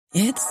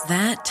It's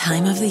that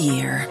time of the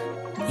year.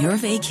 Your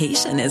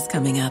vacation is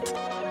coming up.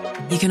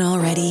 You can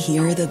already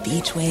hear the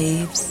beach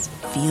waves,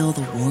 feel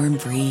the warm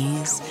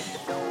breeze,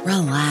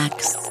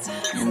 relax,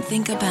 and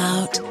think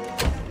about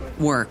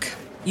work.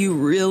 You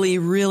really,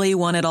 really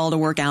want it all to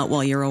work out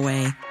while you're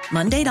away.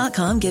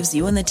 Monday.com gives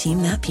you and the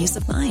team that peace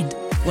of mind.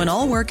 When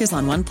all work is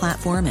on one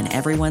platform and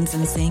everyone's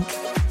in sync,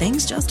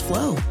 things just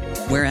flow.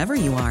 Wherever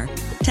you are,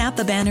 tap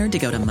the banner to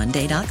go to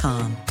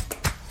Monday.com.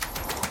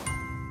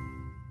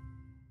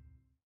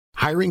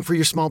 Hiring for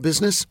your small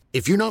business?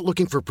 If you're not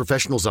looking for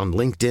professionals on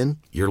LinkedIn,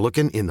 you're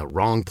looking in the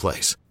wrong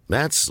place.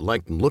 That's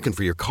like looking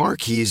for your car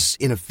keys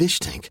in a fish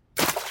tank.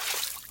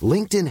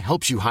 LinkedIn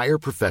helps you hire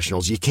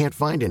professionals you can't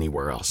find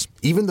anywhere else,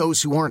 even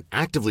those who aren't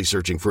actively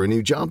searching for a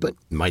new job but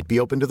might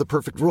be open to the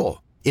perfect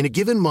role. In a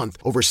given month,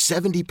 over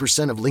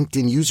 70% of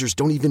LinkedIn users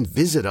don't even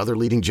visit other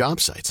leading job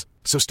sites.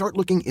 So start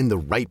looking in the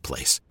right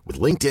place.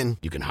 With LinkedIn,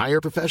 you can hire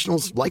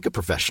professionals like a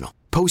professional.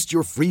 Post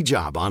your free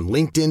job on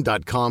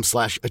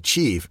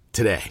linkedin.com/achieve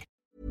today.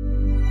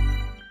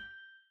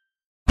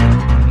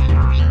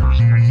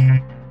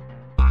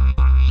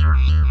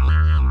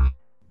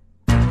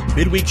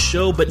 Midweek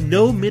show, but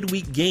no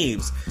midweek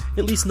games,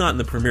 at least not in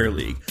the Premier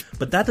League.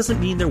 But that doesn't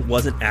mean there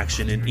wasn't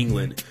action in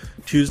England.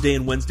 Tuesday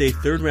and Wednesday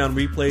third-round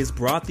replays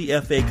brought the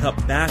FA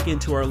Cup back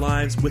into our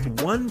lives, with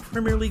one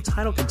Premier League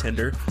title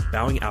contender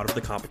bowing out of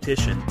the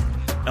competition.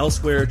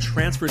 Elsewhere,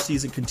 transfer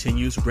season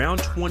continues,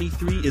 round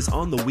 23 is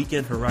on the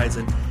weekend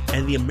horizon,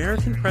 and the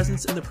American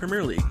presence in the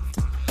Premier League.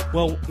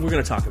 Well, we're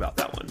going to talk about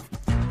that one.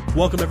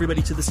 Welcome,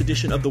 everybody, to this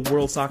edition of the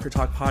World Soccer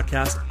Talk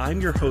podcast.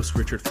 I'm your host,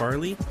 Richard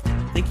Farley.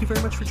 Thank you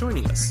very much for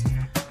joining us.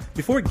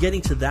 Before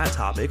getting to that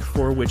topic,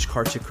 for which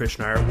Kartik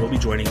Krishnaiyer will be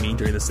joining me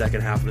during the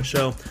second half of the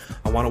show,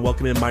 I want to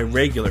welcome in my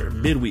regular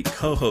midweek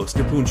co-host,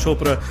 Nipun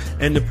Chopra.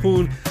 And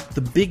Nipun,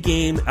 the big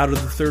game out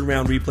of the third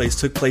round replays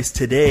took place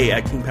today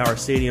at King Power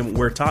Stadium,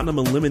 where Tottenham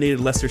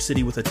eliminated Leicester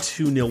City with a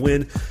 2-0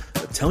 win.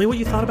 Tell me what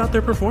you thought about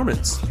their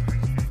performance.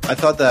 I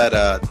thought that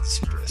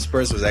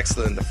Spurs was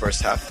excellent in the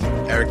first half.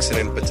 Eriksen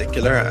in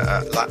particular.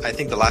 I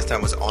think the last time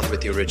I was on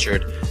with you,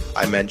 Richard,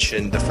 I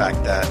mentioned the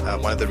fact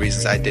that one of the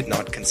reasons I did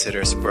not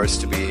consider Spurs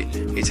to be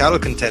a title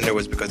contender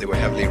was because they were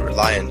heavily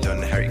reliant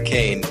on Harry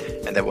Kane,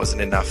 and there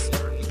wasn't enough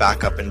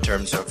backup in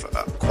terms of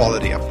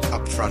quality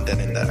up front and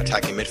in the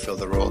attacking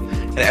midfielder role.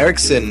 And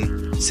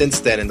Eriksen, since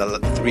then, in the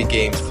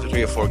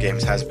 3 or 4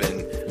 games, has been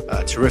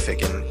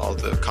terrific in all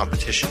the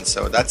competition.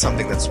 So that's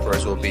something that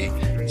supporters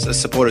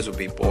will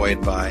be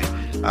buoyed by.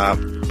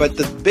 But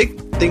the big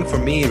thing for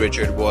me,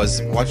 Richard,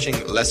 was watching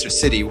Leicester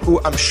City, who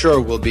I'm sure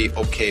will be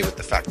okay with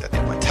the fact that they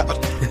went out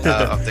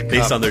of the cup.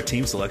 Based on their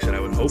team selection, I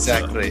would hope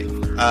exactly.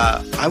 So.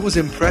 I was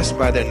impressed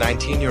by their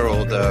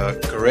 19-year-old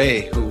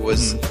Gray, who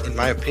was, in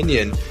my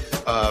opinion,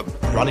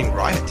 running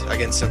riot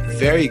against a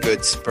very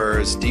good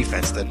Spurs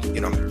defense that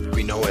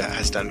we know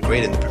has done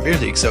great in the Premier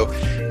League. So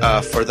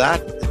for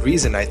that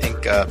reason, I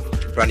think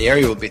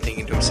Ranieri will be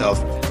thinking to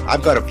himself,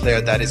 I've got a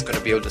player that is going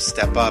to be able to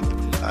step up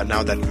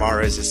now that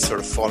Mahrez is sort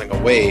of falling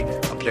away,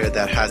 a player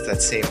that has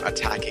that same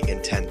attacking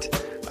intent.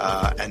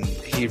 And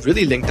he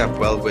really linked up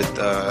well with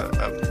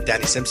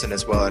Danny Simpson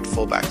as well at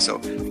fullback. So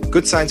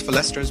good signs for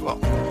Leicester as well.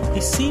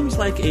 He seems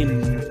like a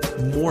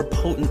more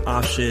potent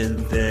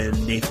option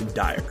than Nathan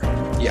Dyer,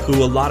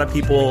 who a lot of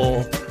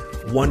people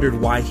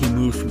wondered why he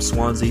moved from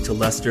Swansea to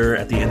Leicester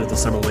at the end of the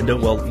summer window.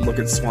 Well, look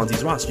at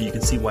Swansea's roster. You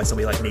can see why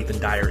somebody like Nathan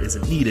Dyer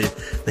isn't needed.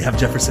 They have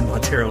Jefferson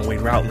Montero and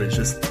Wayne Routledge.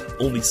 Just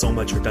only so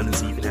much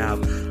redundancy you can have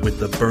with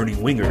the burning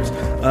wingers.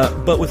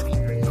 But with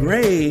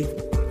Gray,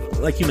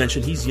 like you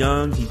mentioned, he's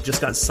young. He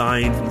just got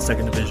signed from the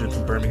second division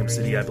from Birmingham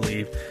City, I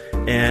believe.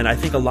 And I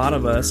think a lot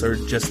of us are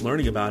just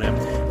learning about him.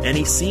 And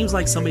he seems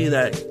like somebody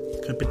that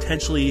could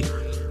potentially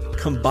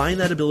combine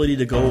that ability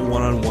to go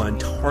one-on-one,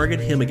 target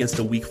him against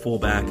a weak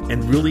fullback,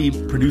 and really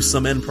produce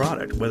some end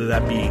product, whether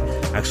that be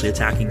actually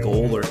attacking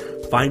goal or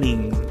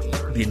finding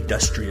the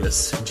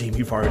industrious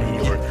Jamie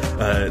Vardy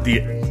or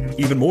the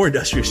even more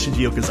industrious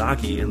Shinji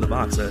Okazaki in the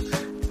box.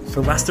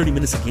 For the last 30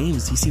 minutes of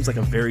games, he seems like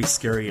a very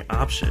scary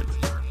option.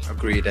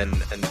 Agreed, and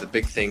the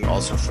big thing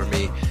also for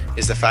me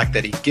is the fact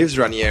that he gives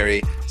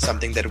Ranieri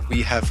something that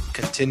we have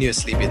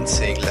continuously been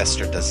saying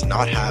Leicester does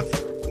not have,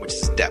 which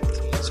is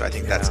depth. So I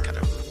think that's kind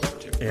of...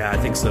 Yeah, I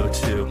think so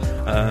too.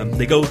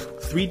 They go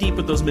 3 deep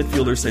with those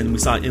midfielders, and we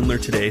saw Inler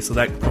today, so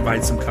that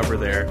provides some cover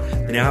there.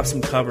 They now have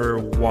some cover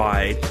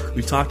wide.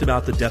 We've talked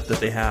about the depth that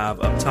they have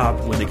up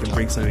top when they can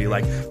bring somebody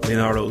like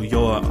Leonardo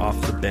Ulloa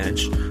off the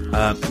bench.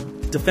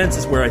 Defense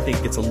is where I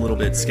think it's a little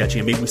bit sketchy,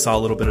 and maybe we saw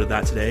a little bit of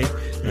that today.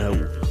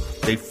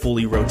 They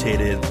fully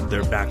rotated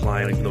their back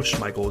line, even though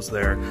Schmeichel was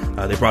there.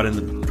 They brought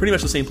in pretty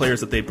much the same players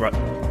that they brought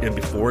in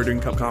before during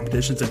cup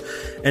competitions,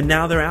 and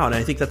now they're out. And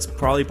I think that's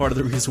probably part of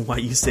the reason why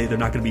you say they're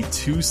not going to be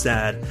too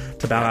sad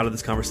to bow out of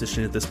this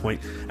conversation at this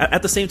point.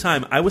 At the same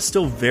time, I was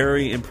still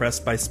very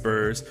impressed by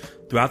Spurs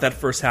throughout that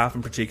first half,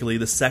 and particularly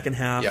the second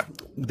half.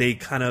 They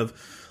kind of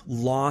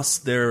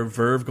lost their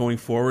verve going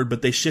forward,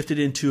 but they shifted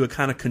into a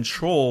kind of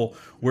control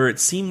where it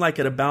seemed like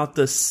at about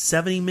the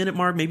 70-minute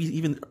mark, maybe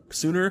even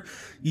sooner,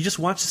 you just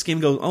watch this game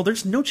and go, oh,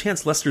 there's no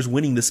chance Leicester's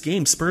winning this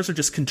game. Spurs are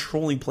just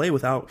controlling play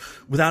without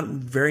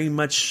very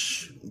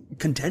much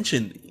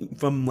contention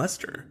from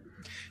Leicester.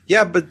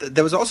 Yeah, but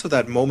there was also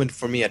that moment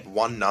for me at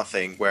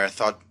 1-0 where I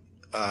thought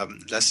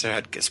Leicester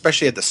had,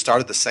 especially at the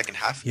start of the second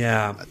half,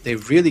 they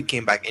really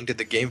came back into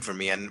the game for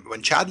me. And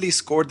when Chadli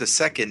scored the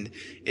second,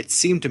 it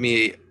seemed to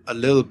me a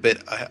little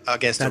bit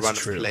against the run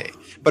of play.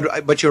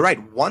 But you're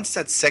right. Once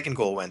that second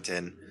goal went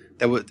in,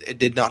 it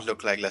did not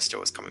look like Leicester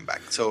was coming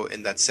back. So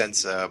in that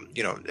sense,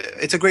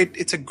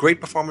 it's a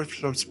great performance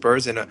from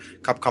Spurs in a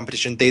cup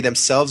competition. They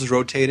themselves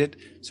rotated,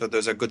 so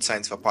those are good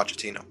signs for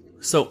Pochettino.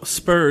 So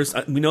Spurs,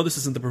 we know this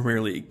isn't the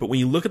Premier League, but when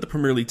you look at the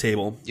Premier League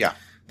table,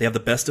 they have the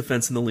best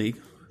defense in the league.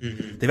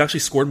 Mm-hmm. They've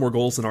actually scored more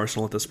goals than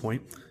Arsenal at this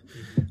point.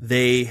 Mm-hmm.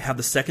 They have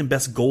the second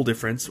best goal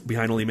difference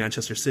behind only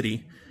Manchester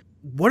City.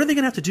 What are they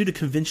going to have to do to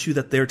convince you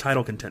that they're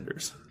title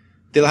contenders?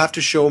 They'll have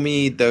to show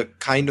me the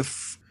kind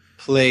of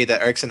play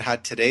that Eriksen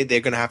had today. They're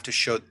going to have to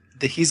show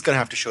that he's going to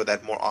have to show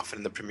that more often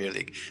in the Premier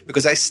League.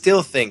 Because I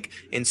still think,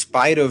 in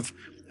spite of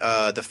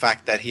the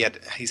fact that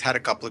he's had a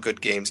couple of good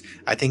games,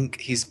 I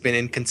think he's been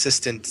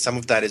inconsistent. Some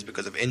of that is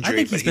because of injury. I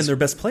think he's been their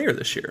best player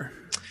this year.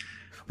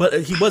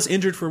 But he was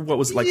injured for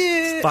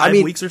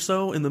 5 weeks or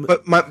so.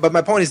 But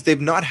my point is they've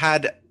not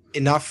had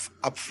enough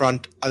up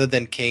front other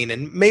than Kane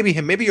and maybe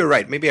him. Maybe you're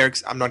right. Maybe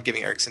Eriksen. I'm not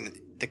giving Eriksen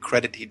the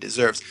credit he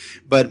deserves.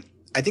 But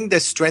I think their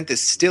strength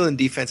is still in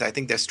defense. I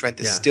think their strength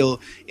is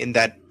still in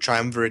that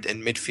triumvirate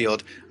in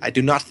midfield. I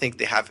do not think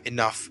they have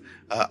enough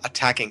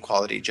attacking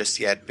quality just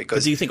yet. Because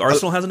but do you think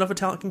Arsenal has enough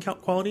attacking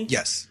quality?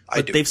 Yes, I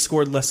do. But they've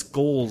scored less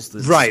goals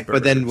than Right, Spurs.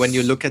 But then when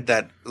you look at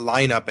that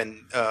lineup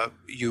and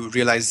you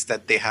realize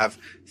that they have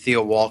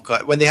Theo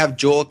Walcott, when they have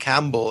Joel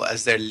Campbell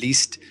as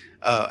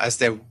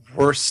their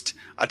worst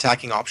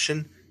attacking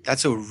option,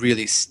 that's a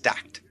really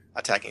stacked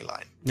attacking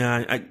line.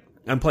 Yeah,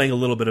 I'm playing a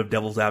little bit of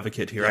devil's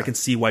advocate here. Yeah. I can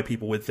see why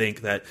people would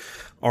think that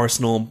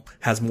Arsenal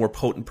has more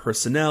potent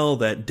personnel,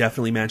 that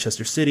definitely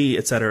Manchester City,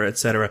 et cetera, et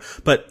cetera.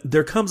 But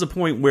there comes a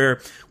point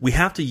where we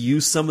have to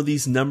use some of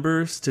these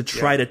numbers to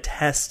try to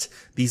test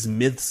these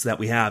myths that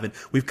we have. And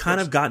we've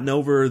kind of gotten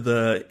over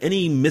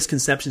any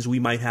misconceptions we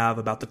might have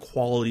about the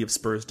quality of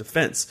Spurs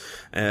defense.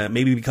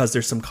 Maybe because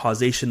there's some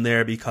causation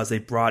there, because they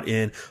brought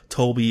in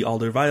Toby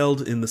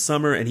Alderweireld in the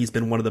summer, and he's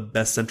been one of the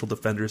best central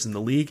defenders in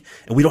the league.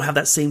 And we don't have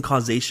that same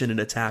causation in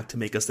attack to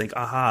make us think,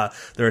 aha,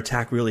 their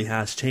attack really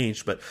has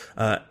changed. But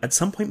at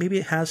some point, maybe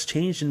it has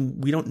changed,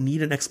 and we don't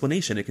need an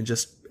explanation. It can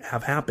just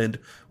have happened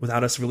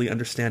without us really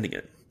understanding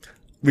it.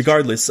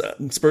 Regardless,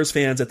 Spurs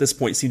fans at this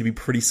point seem to be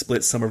pretty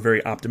split. Some are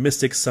very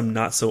optimistic, some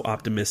not so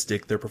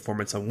optimistic. Their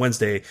performance on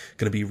Wednesday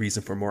going to be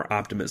reason for more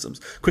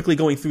optimisms. Quickly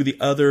going through the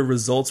other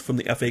results from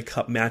the FA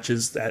Cup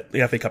matches,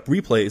 the FA Cup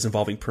replays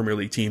involving Premier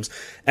League teams.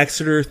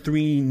 Exeter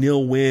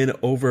 3-0 win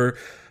over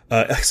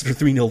Exeter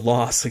 3-0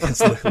 loss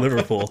against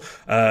Liverpool.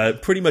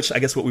 Pretty much, I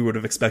guess, what we would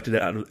have expected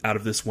out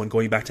of this one.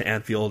 Going back to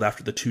Anfield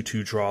after the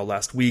 2-2 draw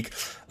last week,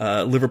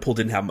 Liverpool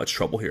didn't have much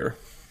trouble here.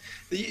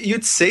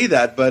 You'd say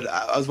that, but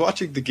I was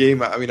watching the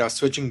game. I mean, I was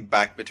switching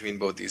back between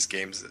both these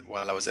games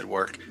while I was at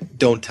work.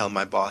 Don't tell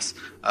my boss.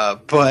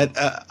 But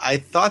I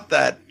thought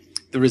that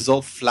the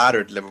result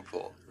flattered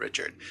Liverpool,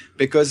 Richard,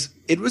 because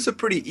it was a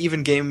pretty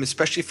even game,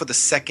 especially for the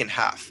second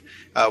half.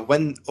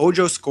 When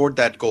Ojo scored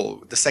that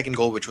goal, the second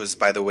goal, which was,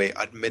 by the way,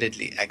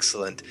 admittedly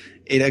excellent,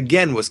 it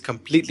again was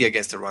completely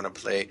against the run of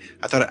play.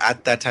 I thought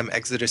at that time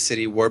Exeter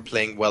City were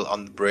playing well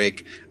on the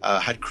break,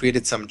 had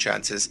created some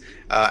chances,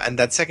 and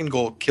that second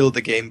goal killed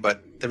the game,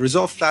 but the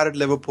result flattered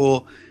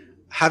Liverpool.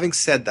 Having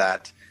said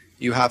that,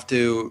 I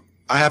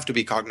have to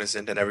be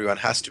cognizant, and everyone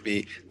has to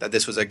be, that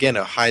this was, again,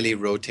 a highly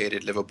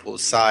rotated Liverpool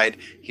side.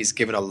 He's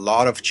given a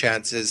lot of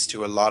chances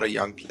to a lot of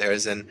young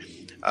players, and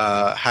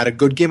had a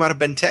good game out of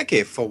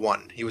Benteke for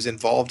one. He was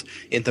involved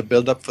in the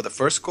build-up for the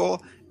first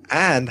goal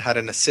and had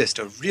an assist,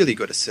 a really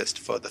good assist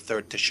for the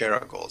third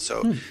Teixeira goal.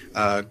 So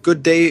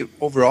good day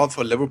overall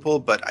for Liverpool,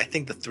 but I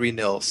think the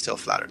 3-0 still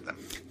flattered them.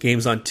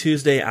 Games on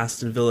Tuesday,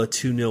 Aston Villa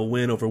 2-0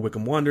 win over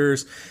Wycombe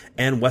Wanderers,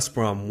 and West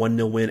Brom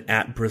 1-0 win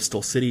at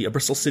Bristol City, a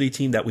Bristol City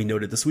team that we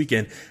noted this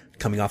weekend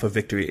coming off a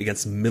victory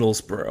against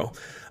Middlesbrough.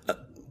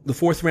 The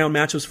fourth round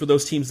matchups for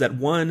those teams that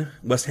won: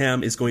 West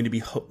Brom is going to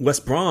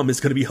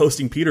be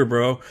hosting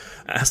Peterborough.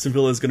 Aston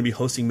Villa is going to be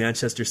hosting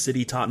Manchester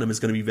City. Tottenham is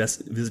going to be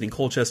visiting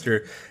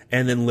Colchester,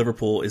 and then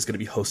Liverpool is going to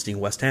be hosting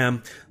West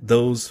Ham.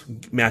 Those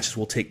matches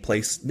will take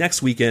place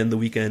next weekend, the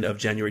weekend of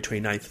January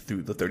 29th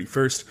through the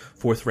 31st.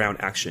 Fourth round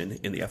action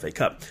in the FA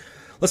Cup.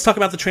 Let's talk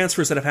about the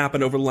transfers that have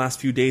happened over the last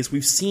few days.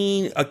 We've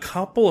seen a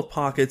couple of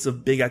pockets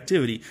of big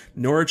activity.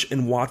 Norwich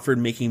and Watford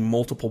making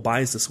multiple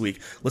buys this week.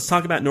 Let's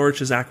talk about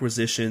Norwich's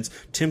acquisitions.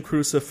 Tim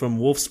Kruse from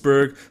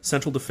Wolfsburg,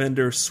 central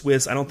defender,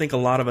 Swiss. I don't think a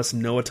lot of us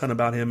know a ton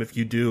about him. If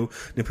you do,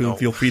 Nipun,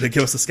 feel free to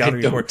give us a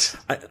scouting report.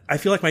 I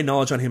feel like my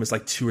knowledge on him is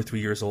like 2 or 3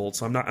 years old,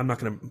 so I'm not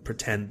going to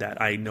pretend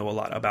that I know a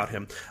lot about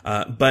him.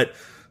 But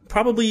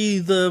Probably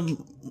the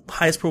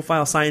highest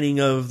profile signing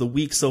of the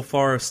week so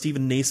far,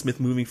 Stephen Naismith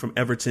moving from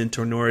Everton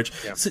to Norwich.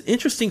 Yeah. It's an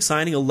interesting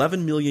signing,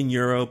 11 million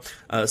euro.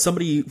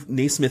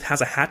 Naismith has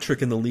a hat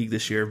trick in the league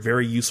this year.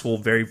 Very useful,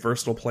 very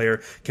versatile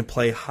player. Can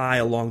play high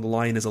along the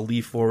line as a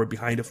lead forward,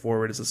 behind a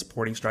forward as a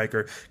supporting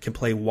striker. Can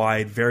play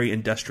wide, very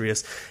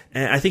industrious.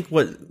 And I think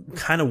what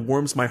kind of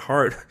warms my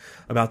heart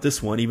about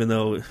this one, even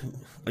though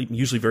I'm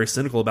usually very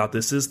cynical about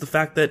this, is the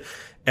fact that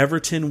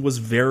Everton was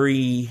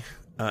very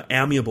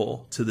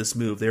amiable to this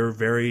move. They were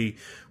very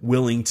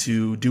willing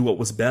to do what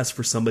was best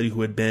for somebody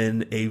who had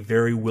been a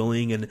very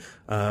willing and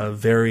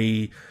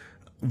very,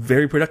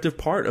 very productive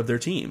part of their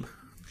team.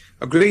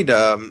 Agreed.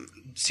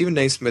 Stephen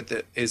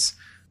Naismith is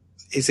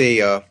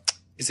a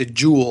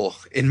jewel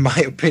in my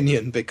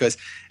opinion, because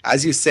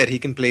as you said, he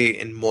can play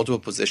in multiple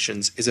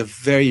positions, is a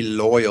very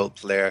loyal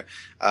player.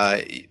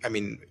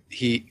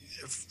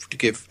 To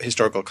give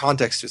historical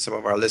context to some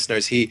of our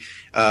listeners, the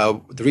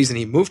reason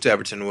he moved to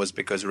Everton was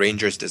because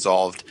Rangers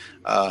dissolved.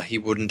 He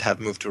wouldn't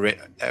have moved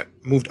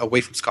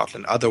away from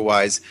Scotland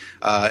otherwise.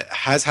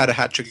 Has had a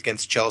hat trick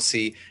against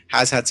Chelsea.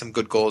 Has had some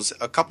good goals.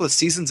 A couple of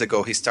seasons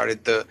ago, he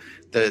started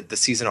the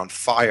season on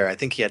fire. I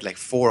think he had like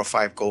 4 or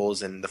 5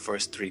 goals in the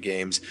first 3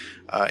 games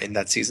in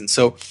that season.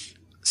 So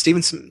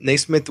Stephen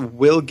Naismith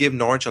will give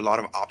Norwich a lot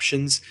of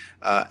options,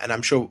 and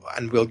I'm sure,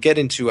 and we'll get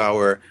into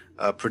our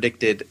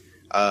predicted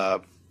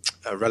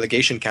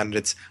relegation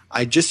candidates.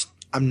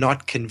 I'm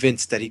not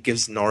convinced that he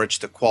gives Norwich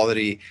the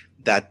quality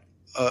that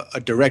a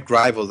direct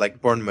rival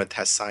like Bournemouth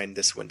has signed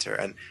this winter,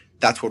 and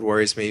that's what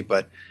worries me.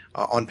 But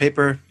on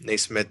paper,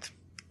 Naismith,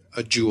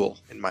 a jewel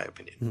in my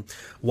opinion.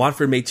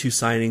 Watford made 2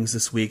 signings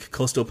this week.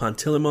 Costo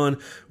Pantilimon,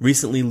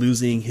 recently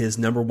losing his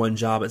number 1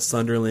 job at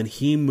Sunderland,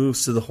 he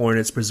moves to the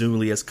Hornets,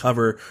 presumably as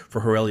cover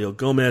for Aurelio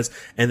Gomez.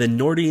 And then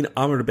Nordin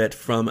Amrabat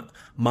from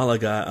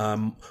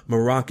Malaga,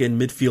 Moroccan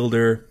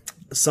midfielder,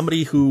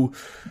 somebody who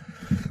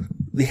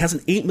he has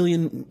an 8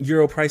 million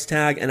euro price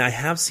tag, and I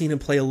have seen him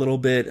play a little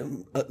bit.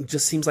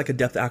 Just seems like a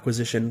depth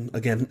acquisition.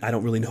 Again, I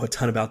don't really know a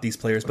ton about these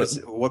players, but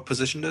what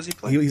position does he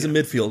play? He's a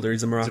midfielder.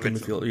 He's a Moroccan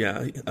midfielder.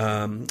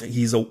 Yeah,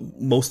 he's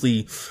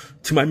mostly,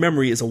 to my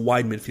memory, is a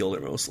wide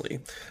midfielder mostly.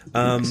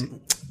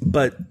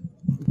 But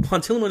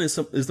Pantilimon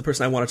is the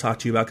person I want to talk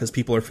to you about, because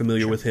people are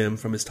familiar with him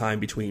from his time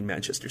between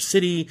Manchester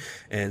City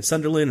and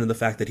Sunderland, and the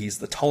fact that he's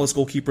the tallest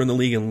goalkeeper in the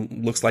league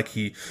and looks like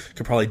he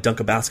could probably dunk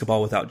a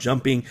basketball without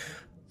jumping.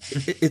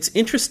 It's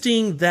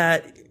interesting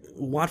that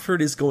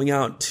Watford is going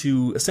out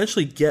to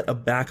essentially get a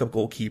backup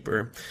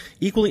goalkeeper.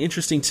 Equally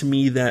interesting to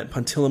me that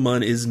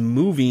Pantilimon is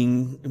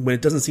moving when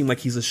it doesn't seem like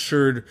he's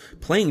assured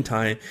playing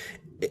time.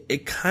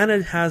 It kind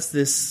of has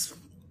this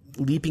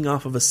leaping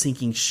off of a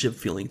sinking ship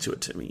feeling to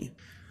it to me.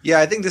 Yeah,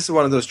 I think this is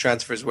one of those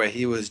transfers where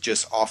he was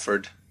just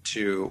offered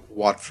to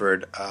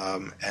Watford,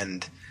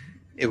 and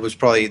it was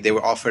probably they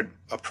were offered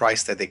a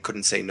price that they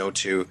couldn't say no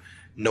to,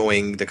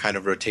 knowing the kind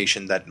of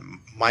rotation that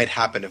might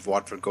happen if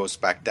Watford goes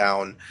back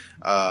down,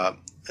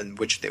 and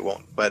which they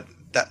won't. But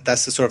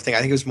that's the sort of thing. I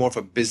think it was more of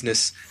a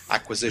business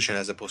acquisition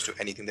as opposed to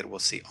anything that we'll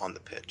see on the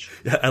pitch.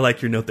 Yeah, I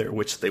like your note there,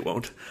 which they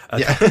won't.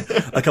 Yeah.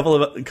 a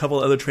couple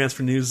of other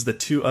transfer news. The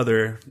 2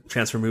 other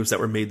transfer moves that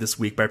were made this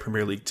week by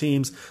Premier League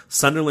teams.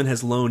 Sunderland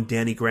has loaned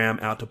Danny Graham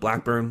out to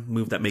Blackburn,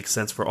 move that makes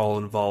sense for all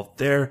involved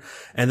there.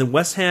 And then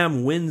West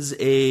Ham wins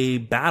a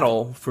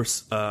battle for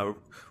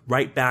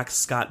right back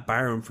Scott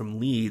Byram from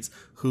Leeds,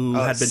 who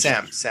had been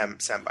Sam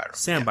Byram.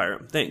 Sam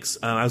Byram, thanks.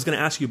 I was going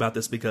to ask you about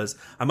this because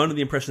I'm under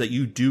the impression that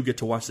you do get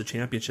to watch the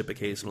Championship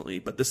occasionally,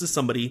 but this is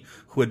somebody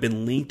who had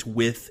been linked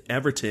with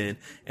Everton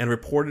and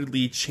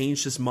reportedly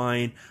changed his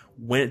mind,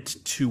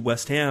 went to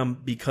West Ham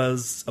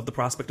because of the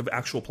prospect of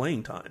actual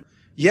playing time.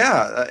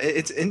 Yeah,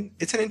 it's an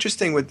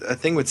interesting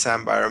thing with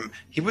Sam Byram.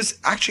 He was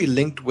actually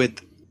linked with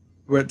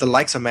the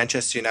likes of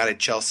Manchester United,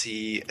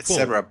 Chelsea,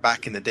 etc.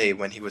 back in the day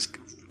when he was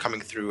coming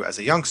through as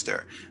a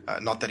youngster.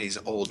 Not that he's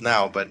old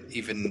now, but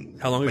even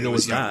how long ago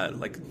was that?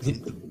 Like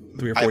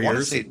 3 or 4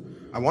 years?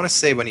 I want to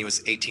say when he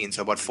was 18,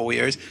 so about 4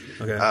 years.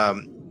 Okay.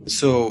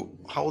 So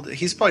how old?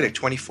 He's probably like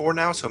 24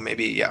 now, so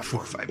maybe 4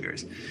 or 5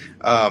 years.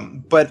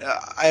 But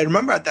I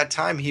remember at that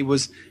time he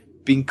was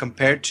being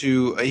compared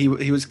to he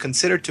was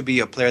considered to be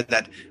a player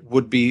that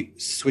would be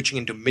switching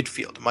into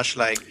midfield, much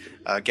like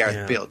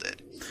Gareth Bale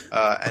did.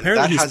 And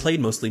apparently he's played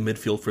mostly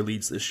midfield for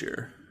Leeds this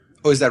year.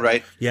 Oh, is that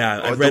right? Yeah,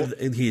 I read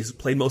he's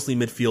played mostly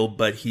midfield,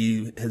 but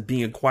he has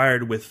being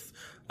acquired with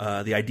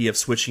the idea of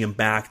switching him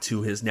back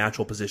to his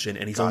natural position,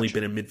 and he's only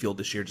been in midfield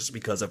this year just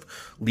because of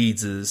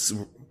Leeds'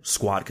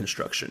 squad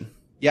construction.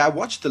 Yeah, I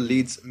watched the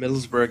Leeds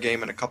Middlesbrough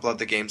game and a couple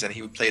other games, and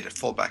he played at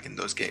fullback in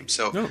those games.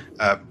 So,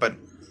 but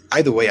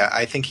either way,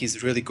 I think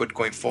he's really good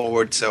going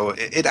forward. So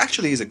it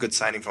actually is a good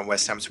signing from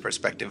West Ham's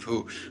perspective,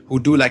 who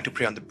do like to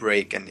play on the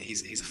break, and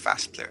he's a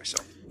fast player.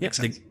 So. Yeah,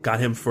 they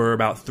got him for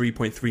about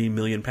 £3.3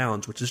 million,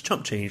 which is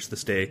chump change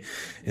this day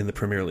in the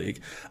Premier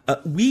League.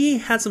 We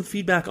had some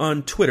feedback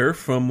on Twitter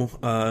from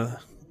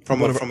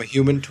From a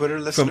human Twitter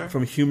listener?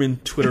 From a human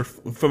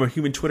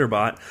Twitter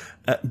bot,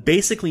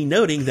 basically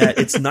noting that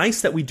it's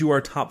nice that we do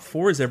our top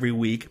fours every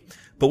week,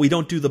 but we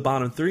don't do the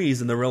bottom threes,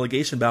 and the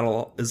relegation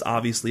battle is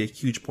obviously a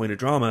huge point of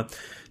drama.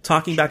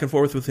 Talking back and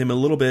forth with him a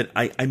little bit,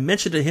 I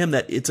mentioned to him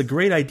that it's a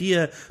great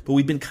idea, but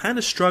we've been kind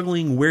of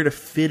struggling where to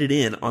fit it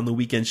in on the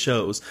weekend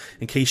shows.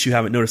 In case you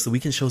haven't noticed, the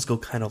weekend shows go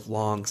kind of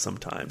long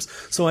sometimes.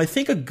 So I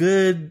think a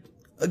good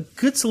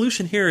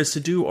solution here is to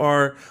do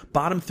our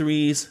bottom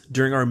threes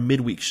during our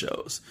midweek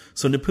shows.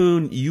 So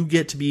Nipun, you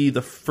get to be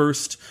the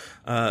first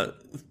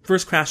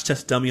crash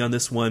test dummy on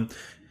this one.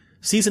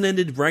 Season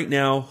ended right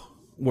now.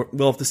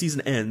 Well, if the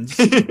season ends,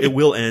 it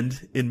will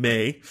end in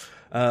May.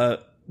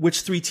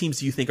 Which three teams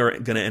do you think are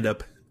going to end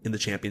up in the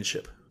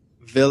championship?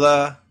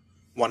 Villa,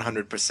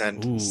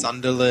 100%. Ooh,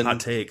 Sunderland. hot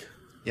take.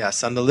 Yeah,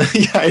 Sunderland.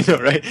 Yeah, I know,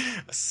 right?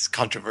 It's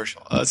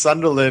controversial.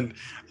 Sunderland,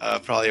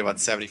 probably about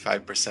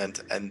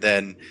 75%. And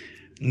then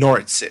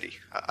Norwich City.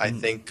 I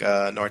think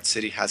Norwich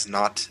City has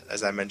not,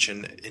 as I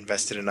mentioned,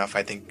 invested enough.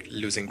 I think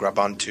losing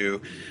Graban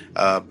to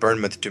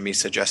Bournemouth to me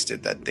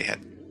suggested that they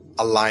had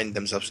aligned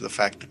themselves to the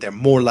fact that they're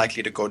more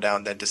likely to go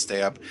down than to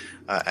stay up.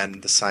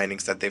 And the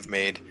signings that they've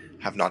made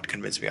have not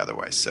convinced me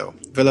otherwise. So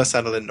Villa,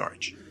 Sunderland,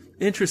 Norwich.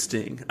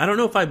 Interesting. I don't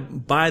know if I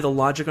buy the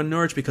logic on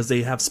Norwich because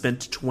they have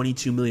spent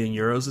 22 million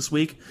euros this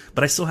week,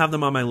 but I still have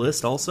them on my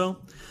list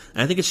also.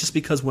 And I think it's just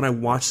because when I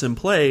watch them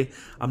play,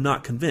 I'm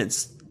not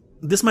convinced.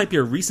 This might be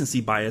a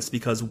recency bias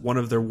because one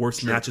of their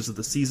worst matches of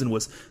the season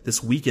was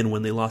this weekend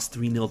when they lost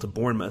 3-0 to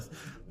Bournemouth.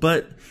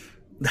 But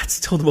that's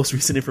still the most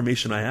recent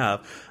information I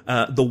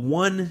have. The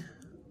one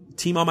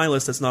team on my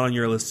list that's not on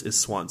your list is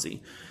Swansea.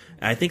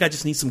 I think I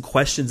just need some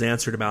questions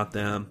answered about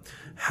them.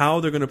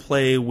 How they're going to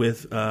play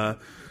with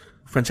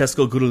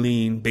Francesco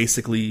Guidolin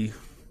basically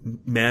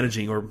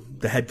managing, or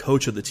the head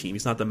coach of the team.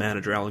 He's not the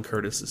manager. Alan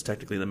Curtis is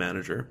technically the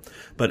manager.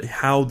 But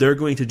how they're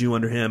going to do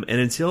under him.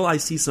 And until I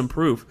see some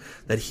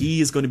proof that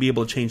he is going to be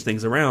able to change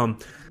things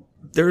around,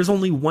 there is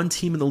only one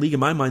team in the league in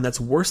my mind that's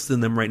worse than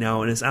them right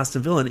now, and it's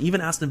Aston Villa. And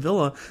even Aston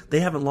Villa, they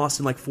haven't lost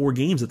in like 4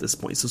 games at this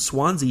point. So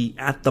Swansea,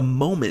 at the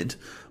moment,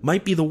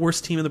 might be the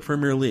worst team in the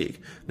Premier League.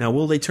 Now,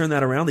 will they turn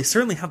that around? They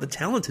certainly have the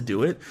talent to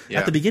do it. Yeah.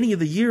 At the beginning of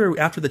the year,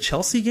 after the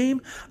Chelsea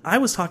game, I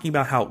was talking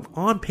about how,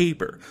 on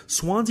paper,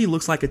 Swansea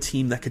looks like a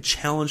team that could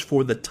challenge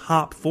for the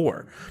top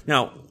 4.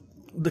 Now,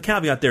 the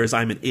caveat there is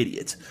I'm an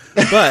idiot.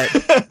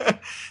 But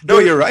no,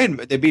 you're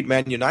right. They beat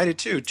Man United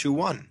too,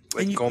 2-1.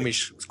 With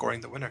Gomes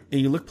scoring the winner.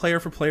 And you look player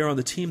for player on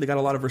the team, they got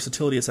a lot of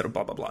versatility, etc.,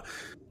 blah, blah, blah.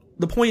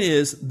 The point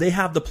is, they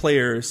have the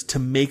players to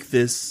make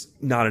this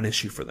not an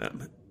issue for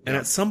them. And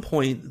at some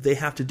point, they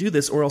have to do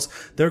this, or else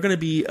they're going to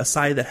be a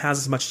side that has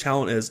as much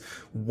talent as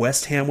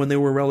West Ham when they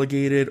were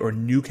relegated, or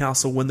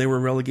Newcastle when they were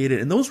relegated.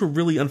 And those were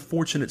really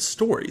unfortunate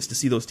stories to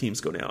see those teams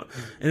go down.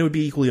 And it would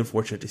be equally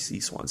unfortunate to see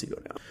Swansea go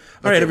down.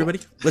 All right, everybody,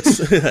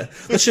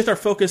 let's shift our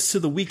focus to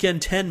the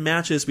weekend. 10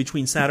 matches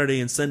between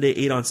Saturday and Sunday,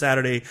 8 on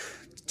Saturday,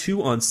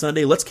 2 on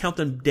Sunday. Let's count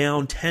them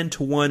down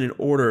 10-1 in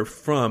order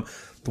from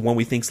the one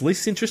we think is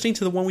least interesting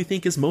to the one we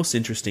think is most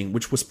interesting,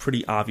 which was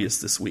pretty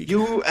obvious this week.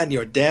 You and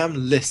your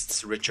damn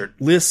lists, Richard.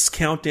 Lists,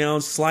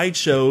 countdowns,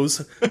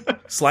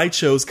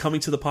 slideshows coming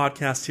to the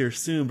podcast here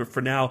soon. But for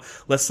now,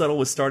 let's settle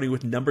with starting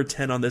with number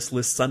 10 on this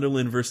list,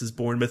 Sunderland versus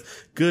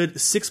Bournemouth. Good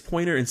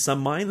 6-pointer in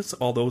some minds,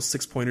 although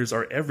 6-pointers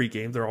are every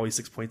game. There are always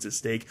 6 points at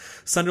stake.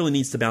 Sunderland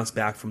needs to bounce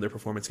back from their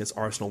performance against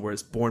Arsenal,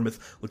 whereas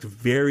Bournemouth looked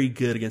very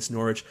good against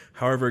Norwich.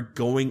 However,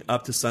 going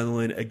up to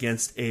Sunderland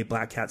against a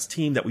Black Cats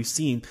team that we've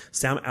seen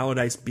Sam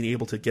Allardyce being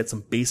able to get some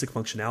basic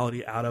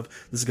functionality out of,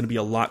 this is going to be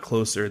a lot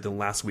closer than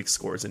last week's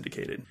scores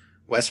indicated.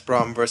 West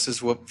Brom versus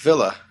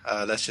Villa.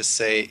 Let's just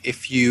say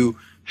if you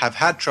have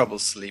had trouble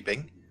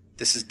sleeping,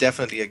 this is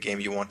definitely a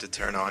game you want to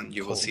turn on.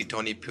 You will see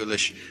Tony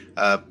Pulis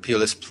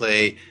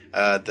play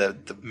the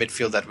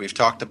midfield that we've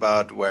talked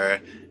about,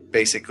 where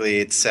basically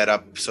it's set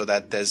up so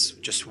that there's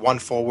just one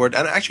forward.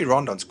 And actually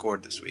Rondon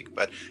scored this week.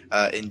 But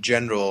in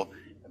general,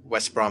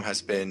 West Brom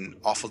has been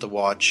awful to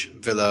watch.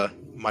 Villa,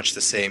 much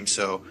the same.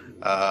 So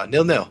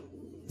 0-0.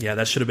 Yeah,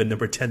 that should have been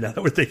number 10 now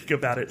that we're thinking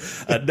about it.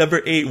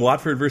 Number 8,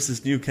 Watford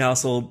versus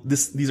Newcastle.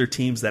 These are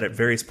teams that at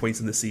various points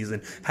in the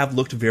season have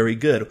looked very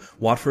good.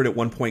 Watford at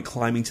one point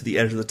climbing to the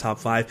edge of the top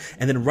 5.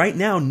 And then right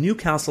now,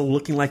 Newcastle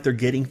looking like they're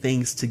getting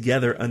things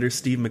together under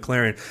Steve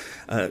McLaren.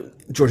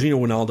 Jorginho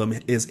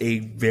Wijnaldum is a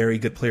very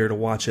good player to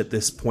watch at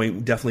this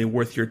point. Definitely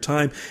worth your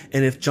time.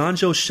 And if John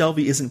Joe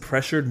Shelby isn't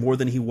pressured more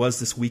than he was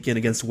this weekend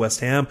against West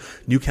Ham,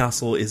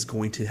 Newcastle is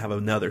going to have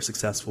another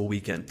successful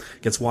weekend.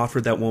 Against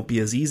Watford, that won't be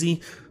as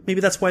easy. Maybe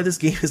that's why this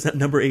game is at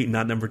number 8,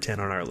 not number 10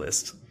 on our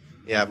list.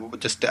 Yeah, but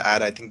just to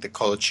add, I think the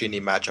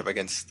Coloccini matchup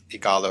against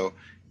Igalo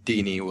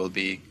Dini will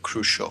be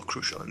crucial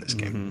in this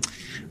game.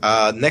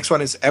 Next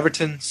one is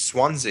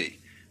Everton-Swansea.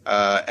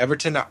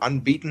 Everton are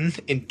unbeaten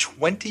in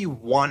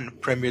 21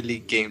 Premier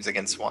League games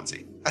against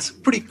Swansea. That's a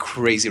pretty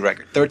crazy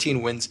record.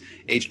 13 wins,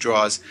 8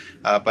 draws.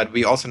 But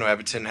we also know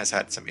Everton has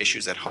had some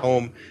issues at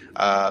home,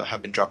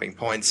 have been dropping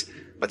points.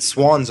 But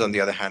Swans, on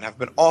the other hand, have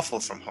been awful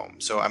from home.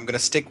 So I'm going to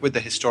stick with the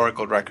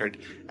historical record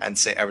and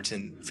say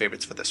Everton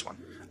favorites for this one.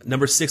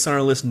 Number 6 on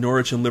our list,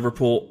 Norwich and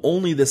Liverpool,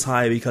 only this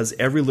high because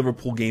every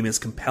Liverpool game is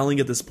compelling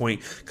at this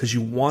point because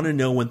you want to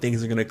know when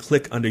things are going to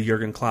click under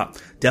Jurgen Klopp.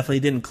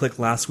 Definitely didn't click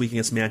last week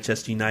against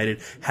Manchester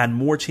United. Had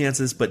more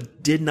chances,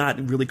 but did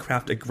not really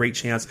craft a great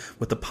chance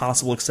with the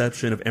possible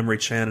exception of Emre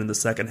Can in the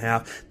second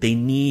half. They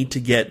need to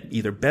get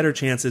either better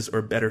chances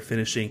or better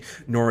finishing.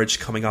 Norwich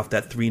coming off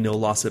that 3-0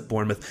 loss at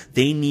Bournemouth.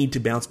 They need to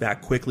bounce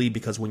back quickly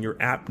because when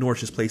you're at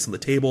Norwich's place on the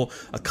table,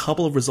 a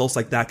couple of results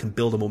like that can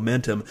build a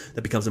momentum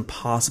that becomes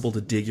impossible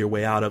to dig your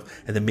way out of,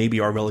 and then maybe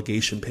our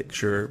relegation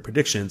picture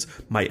predictions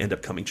might end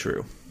up coming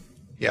true.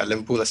 Yeah,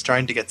 Liverpool is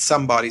trying to get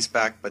some bodies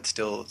back, but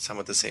still some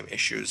of the same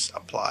issues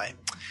apply.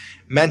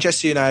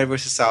 Manchester United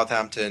versus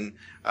Southampton.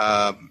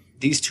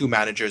 These two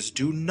managers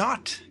do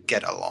not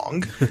get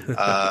along.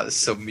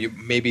 So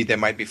maybe there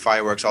might be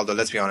fireworks, although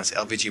let's be honest,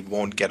 LVG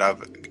won't get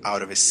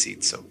out of his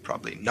seat, so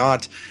probably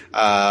not.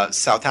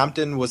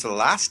 Southampton was the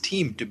last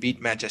team to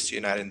beat Manchester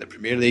United in the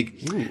Premier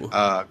League.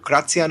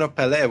 Graziano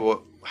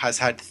Pellè has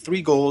had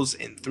 3 goals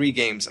in 3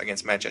 games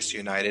against Manchester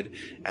United,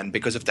 and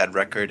because of that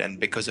record and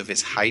because of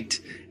his height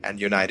and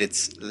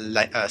United's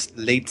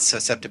late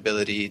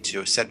susceptibility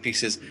to set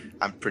pieces,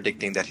 I'm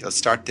predicting that he'll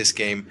start this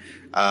game.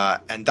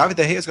 And David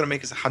De Gea is going to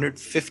make his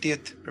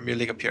 150th Premier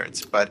League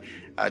appearance, but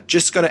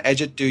just going to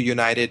edge it to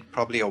United,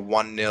 probably a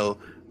 1-0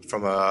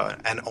 from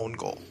an own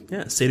goal.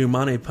 Yeah, Sadio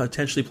Mane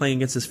potentially playing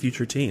against his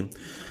future team.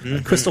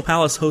 Crystal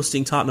Palace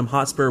hosting Tottenham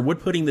Hotspur. We're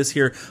putting this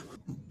here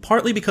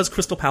partly because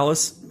Crystal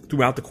Palace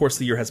throughout the course of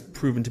the year has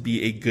proven to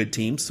be a good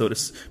team, so to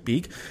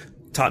speak.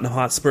 Tottenham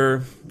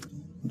Hotspur,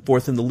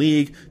 4th in the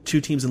league, 2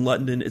 teams in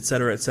London,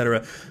 etc.,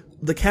 etc.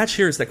 The catch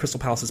here is that Crystal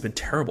Palace has been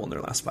terrible in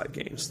their last 5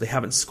 games. They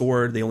haven't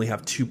scored. They only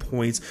have 2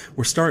 points.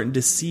 We're starting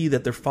to see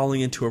that they're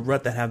falling into a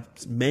rut that have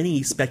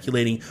many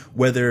speculating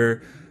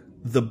whether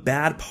the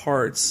bad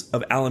parts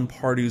of Alan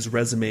Pardew's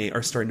resume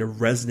are starting to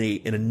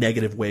resonate in a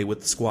negative way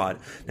with the squad.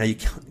 Now,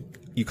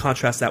 you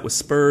contrast that with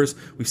Spurs.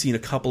 We've seen a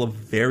couple of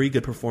very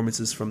good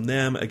performances from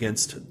them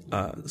against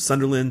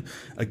Sunderland,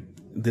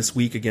 this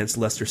week against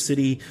Leicester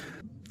City.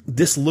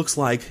 This looks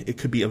like it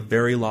could be a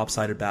very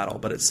lopsided battle,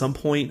 but at some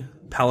point,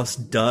 Palace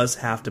does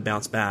have to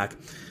bounce back.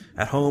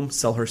 At home,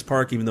 Selhurst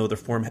Park, even though their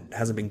form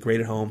hasn't been great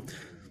at home,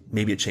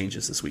 maybe it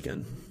changes this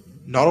weekend.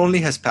 Not only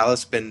has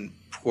Palace been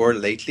poor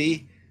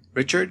lately,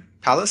 Richard,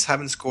 Palace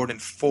haven't scored in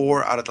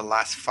 4 out of the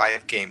last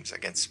 5 games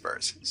against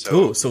Spurs.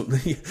 So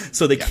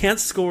they can't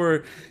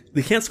score.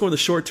 They can't score in the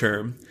short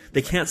term.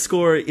 They can't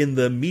score in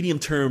the medium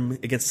term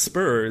against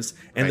Spurs,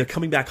 and they're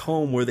coming back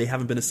home where they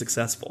haven't been as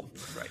successful.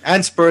 Right.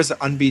 And Spurs are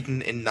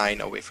unbeaten in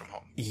 9 away from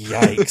home.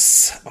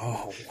 Yikes.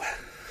 Oh.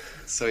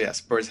 So yeah,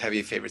 Spurs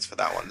heavy favorites for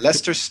that one.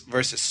 Leicester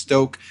versus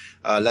Stoke.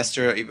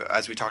 Leicester,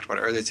 as we talked about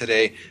earlier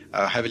today,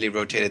 heavily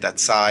rotated that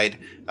side.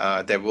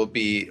 There will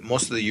be,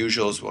 most of the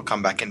usuals will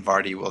come back in.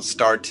 Vardy will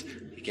start.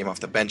 He came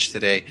off the bench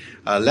today.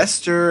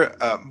 Leicester,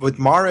 with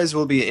Mahrez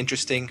will be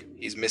interesting.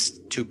 He's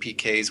missed 2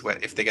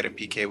 PKs. If they get a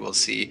PK, we'll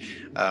see,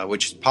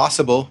 which is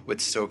possible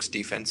with Stoke's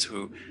defense,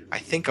 who I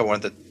think are one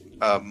of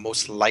the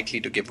most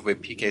likely to give away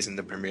PKs in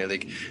the Premier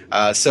League.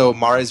 So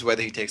Mahrez,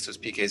 whether he takes those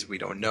PKs, we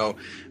don't know.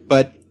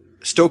 But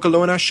Stoke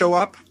Alona show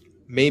up,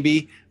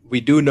 maybe. We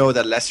do know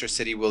that Leicester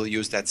City will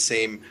use that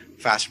same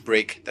fast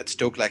break that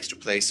Stoke likes to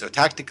play. So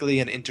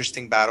tactically, an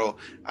interesting battle.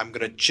 I'm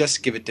going to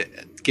just give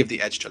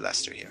the edge to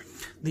Leicester here.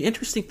 The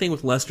interesting thing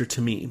with Leicester to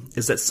me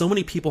is that so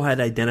many people had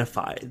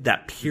identified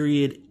that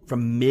period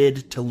from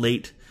mid to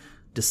late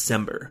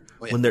December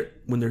when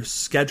their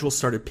schedule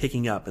started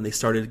picking up and they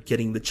started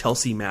getting the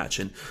Chelsea match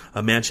and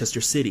Manchester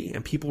City,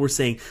 and people were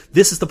saying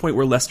this is the point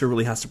where Leicester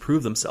really has to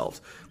prove themselves.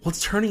 Well,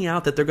 it's turning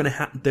out that they're going to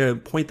have the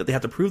point that they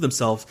have to prove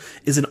themselves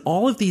is in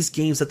all of these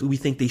games that we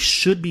think they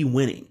should be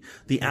winning.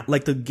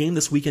 Like the game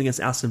this weekend against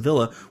Aston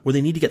Villa, where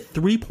they need to get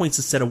 3 points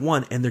instead of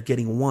 1, and they're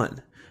getting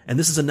 1. And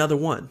this is another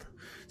one.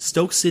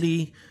 Stoke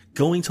City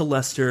going to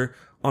Leicester.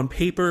 On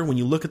paper, when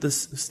you look at the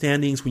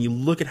standings, when you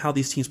look at how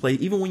these teams play,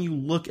 even when you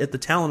look at the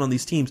talent on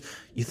these teams,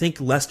 you think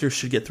Leicester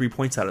should get 3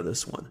 points out of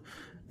this one.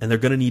 And they're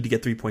going to need to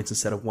get 3 points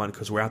instead of 1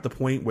 because we're at the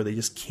point where they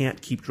just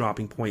can't keep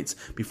dropping points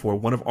before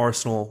one of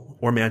Arsenal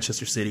or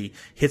Manchester City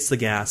hits the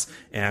gas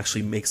and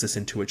actually makes this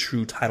into a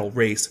true title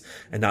race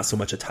and not so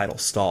much a title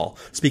stall.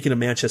 Speaking of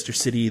Manchester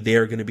City, they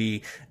are going to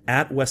be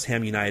at West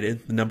Ham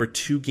United, the number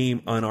 2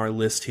 game on our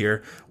list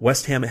here.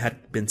 West Ham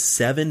had been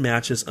 7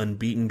 matches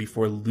unbeaten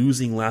before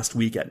losing last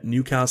week at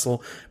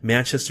Newcastle.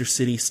 Manchester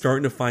City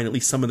starting to find at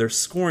least some of their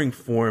scoring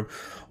form.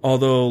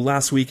 Although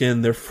last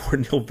weekend, their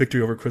 4-0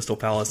 victory over Crystal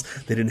Palace,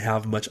 they didn't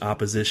have much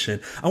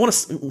opposition. I want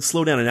to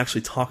slow down and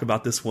actually talk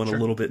about this one a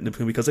little bit,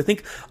 because I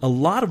think a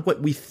lot of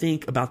what we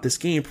think about this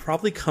game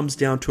probably comes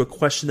down to a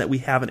question that we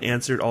haven't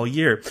answered all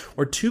year,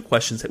 or 2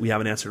 questions that we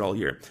haven't answered all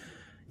year.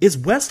 Is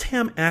West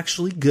Ham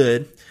actually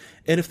good?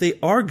 And if they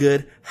are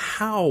good,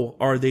 how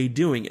are they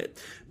doing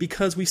it?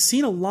 Because we've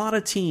seen a lot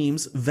of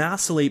teams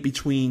vacillate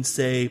between,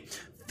 say,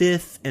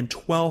 5th and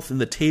 12th in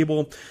the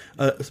table,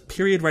 a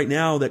period right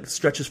now that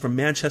stretches from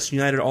Manchester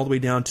United all the way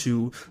down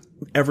to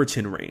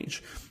Everton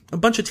range. A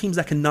bunch of teams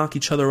that can knock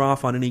each other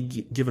off on any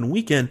given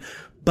weekend,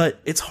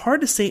 But it's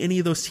hard to say any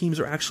of those teams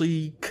are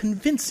actually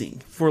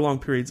convincing for long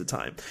periods of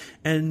time.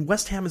 And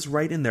West Ham is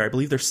right in there. I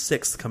believe they're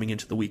 6th coming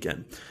into the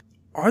weekend.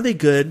 Are they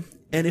good?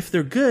 And if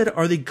they're good,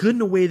 are they good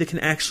in a way that can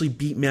actually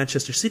beat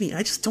Manchester City?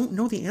 I just don't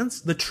know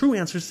the true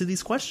answers to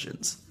these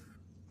questions.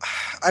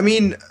 I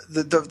mean,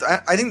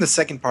 I think the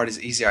second part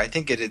is easier. I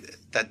think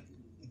that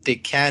they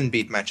can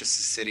beat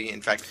Manchester City.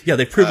 In fact, yeah,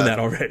 they've proven that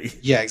already.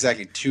 Yeah,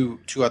 exactly. Two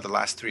out of the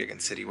last 3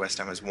 against City, West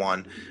Ham has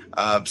won.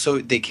 So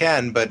they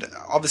can, but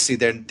obviously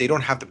they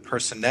don't have the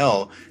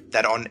personnel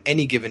that on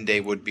any given day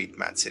would beat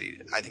Man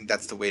City. I think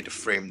that's the way to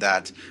frame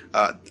that.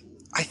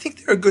 I think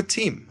they're a good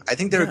team. I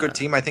think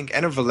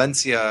Enner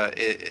Valencia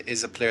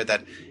is a player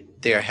that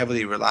they are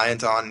heavily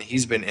reliant on.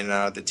 He's been in and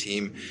out of the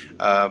team.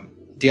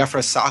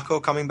 Diafra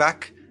Sakho coming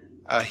back.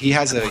 He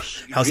has a.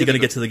 How's he going to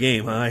get to the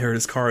game? I heard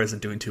his car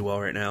isn't doing too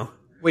well right now.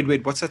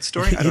 Wait, what's that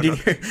story? I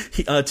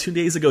don't know. 2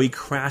 days ago, he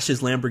crashed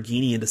his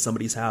Lamborghini into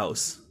somebody's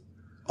house.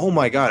 Oh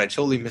my God, I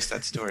totally missed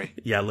that story.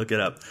 Yeah, look it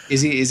up.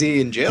 Is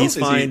he in jail? He's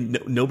fine.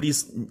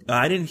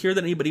 I didn't hear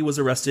that anybody was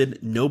arrested.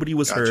 Nobody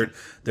was hurt.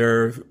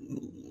 There are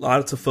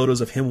lots of photos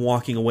of him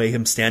walking away,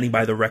 him standing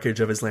by the wreckage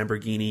of his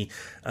Lamborghini.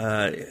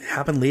 It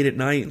happened late at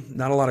night.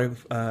 Not a lot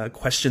of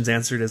questions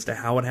answered as to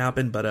how it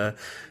happened, but a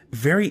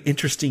very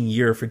interesting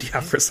year for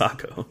Diafra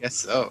Sakho. Yes,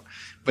 so.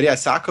 But yeah,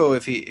 Sakho,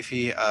 if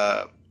he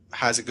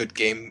has a good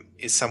game,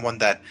 is someone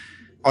that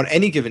on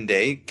any given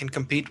day can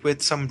compete with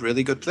some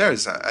really good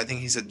players. I think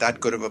he's that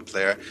good of a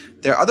player.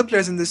 There are other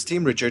players in this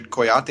team. Richard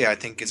Koyate, I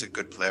think, is a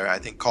good player. I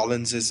think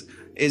Collins is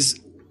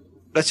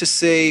let's just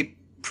say,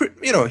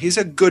 he's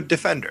a good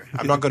defender.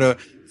 I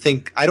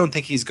don't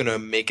think he's going to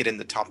make it in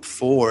the top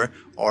 4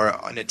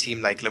 or on a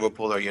team like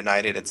Liverpool or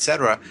United,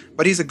 etc.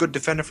 But he's a good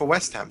defender for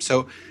West Ham.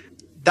 So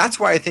that's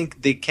why I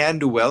think they can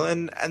do well,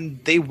 and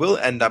they will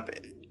end up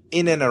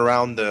in and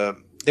around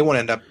they won't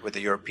end up with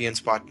a European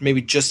spot,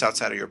 maybe just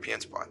outside a European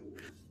spot.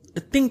 I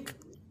think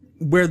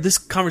where this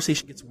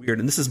conversation gets weird,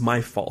 and this is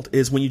my fault,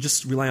 is when you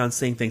just rely on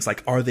saying things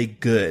like, are they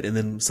good? And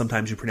then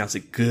sometimes you pronounce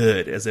it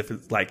good, as if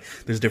it's like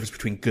there's a difference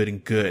between good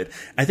and good.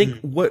 I think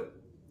what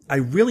I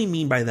really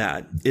mean by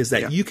that is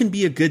that you can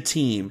be a good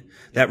team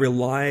that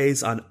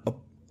relies on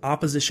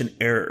opposition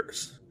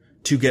errors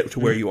to get to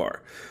where you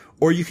are.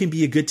 Or you can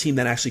be a good team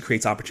that actually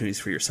creates opportunities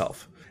for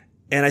yourself.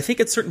 And I think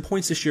at certain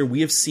points this year,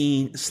 we have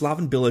seen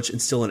Slaven Bilic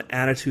instill an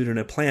attitude and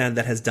a plan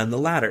that has done the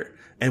latter.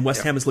 And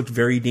West Ham has looked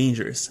very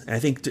dangerous. And I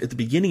think at the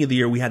beginning of the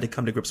year, we had to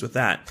come to grips with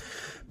that.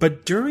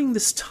 But during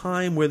this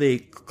time where they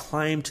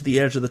climbed to the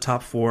edge of the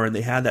top 4 and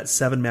they had that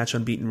 7-match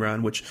unbeaten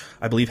run, which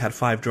I believe had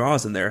 5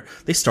 draws in there,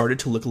 they started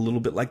to look a little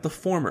bit like the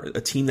former,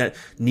 a team that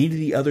needed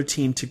the other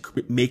team to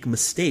make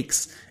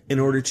mistakes in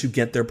order to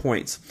get their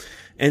points.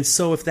 And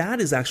so if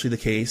that is actually the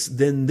case,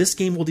 then this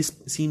game will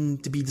seem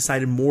to be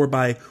decided more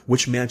by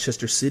which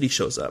Manchester City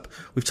shows up.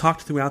 We've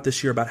talked throughout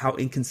this year about how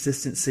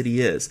inconsistent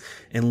City is.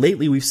 And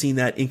lately we've seen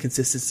that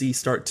inconsistency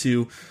start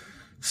to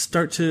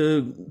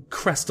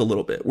crest a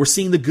little bit. We're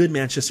seeing the good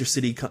Manchester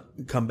City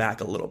come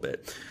back a little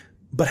bit.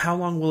 But how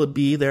long will it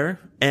be there?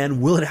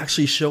 And will it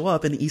actually show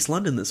up in East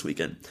London this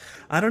weekend?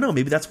 I don't know.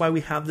 Maybe that's why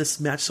we have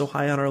this match so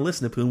high on our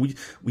list, Nipun.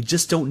 We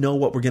just don't know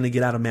what we're going to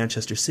get out of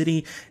Manchester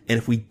City. And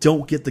if we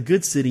don't get the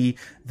good City,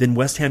 then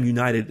West Ham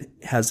United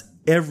has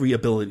every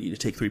ability to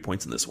take 3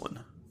 points in this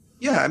one.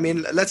 Yeah, I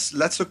mean,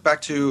 let's look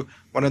back to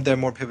one of their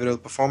more pivotal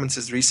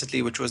performances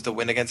recently, which was the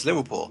win against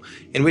Liverpool,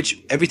 in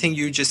which everything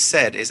you just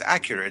said is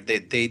accurate.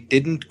 They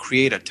didn't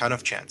create a ton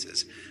of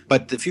chances,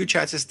 but the few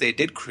chances they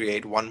did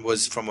create, one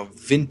was from a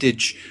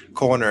vintage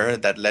corner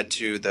that led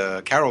to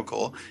the Carroll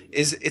goal.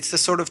 It's the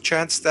sort of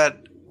chance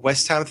that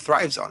West Ham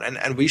thrives on,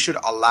 and we should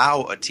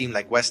allow a team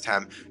like West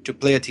Ham to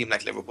play a team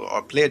like Liverpool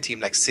or play a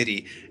team like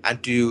City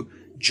and to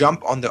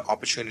jump on the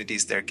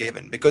opportunities they're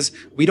given, because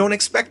we don't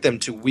expect them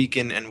to week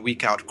in and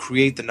week out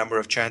create the number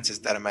of chances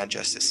that a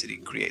Manchester City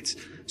creates.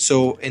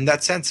 So in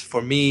that sense,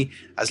 for me,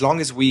 as long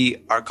as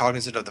we are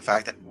cognizant of the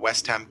fact that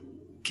West Ham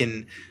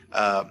can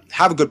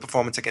have a good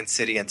performance against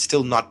City and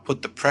still not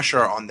put the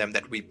pressure on them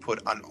that we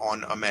put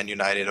on a Man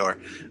United or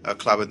a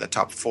club in the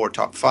top 4,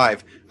 top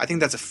 5, I think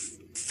that's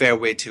a fair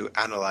way to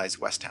analyze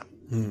West Ham.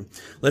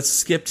 Let's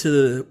skip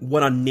to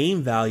what on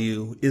name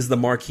value is the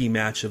marquee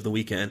match of the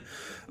weekend.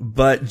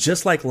 But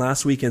just like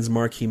last weekend's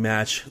marquee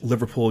match,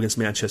 Liverpool against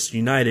Manchester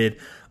United,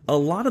 a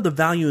lot of the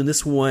value in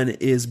this one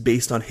is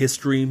based on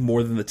history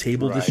more than the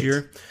table this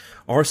year.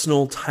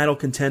 Arsenal, title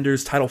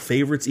contenders, title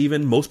favorites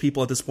even. Most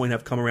people at this point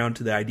have come around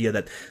to the idea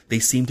that they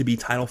seem to be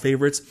title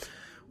favorites.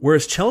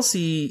 Whereas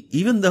Chelsea,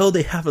 even though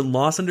they haven't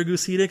lost under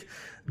Guus Hiddink,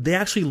 they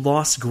actually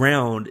lost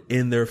ground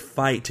in their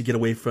fight to get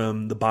away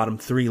from the bottom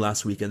 3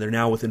 last week, and they're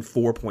now within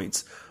 4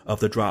 points of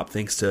the drop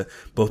thanks to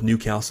both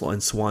Newcastle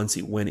and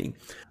Swansea winning.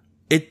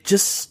 It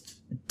just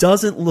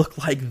doesn't look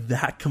like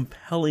that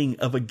compelling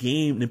of a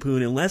game,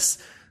 Nipun,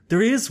 unless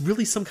there is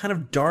really some kind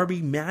of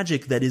derby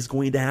magic that is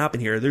going to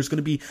happen here. There's going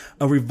to be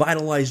a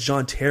revitalized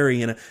John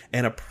Terry and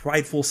a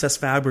prideful Cesc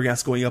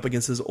Fabregas going up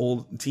against his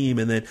old team,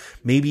 and then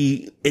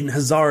maybe Eden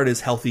Hazard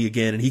is healthy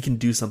again and he can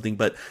do something,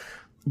 but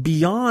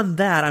beyond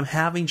that, I'm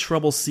having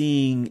trouble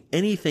seeing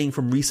anything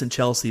from recent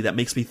Chelsea that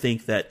makes me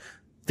think that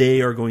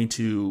they are going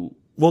to,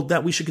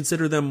 that we should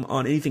consider them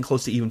on anything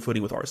close to even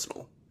footing with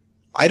Arsenal.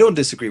 I don't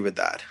disagree with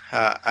that.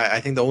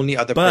 I think the only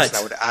other person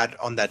I would add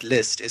on that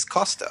list is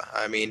Costa.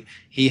 I mean,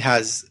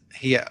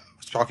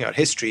 talking about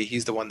history,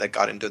 he's the one that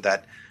got into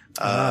that.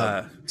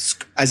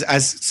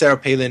 As Sarah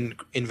Palin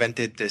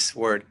invented this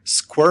word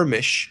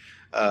squirmish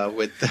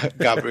with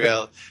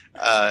Gabriel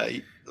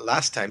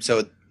last time.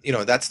 So,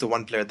 that's the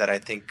one player that I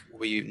think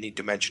we need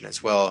to mention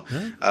as well.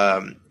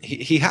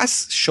 He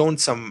has shown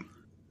some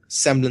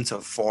semblance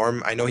of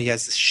form. I know he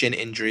has this shin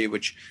injury,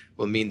 which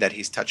will mean that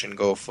he's touch and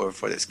go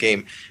for this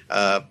game.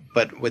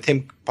 But with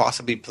him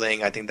possibly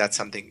playing, I think that's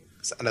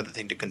another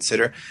thing to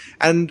consider.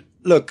 And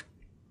look,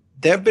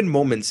 there have been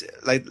moments,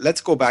 like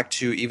let's go back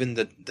to even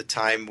the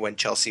time when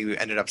Chelsea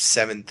ended up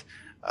 7th.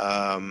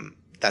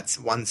 That's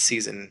one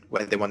season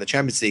where they won the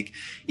Champions League.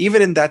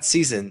 Even in that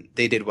season,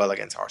 they did well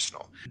against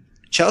Arsenal.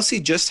 Chelsea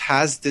just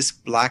has this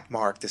black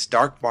mark, this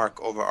dark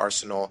mark over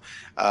Arsenal.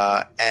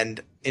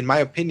 And in my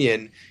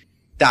opinion,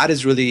 that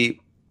is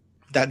really,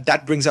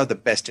 that brings out the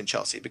best in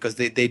Chelsea, because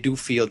they do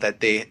feel that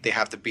they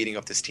have the beating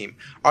of this team.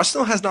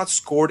 Arsenal has not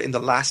scored in the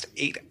last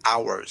 8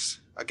 hours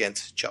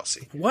against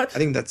Chelsea. What? I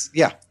think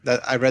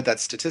I read that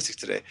statistic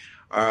today.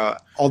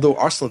 Although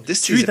Arsenal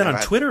this season... You read that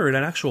on Twitter or in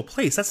an actual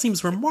place? That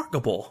seems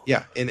remarkable.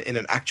 Yeah, in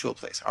an actual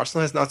place.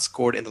 Arsenal has not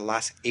scored in the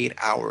last 8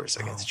 hours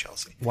against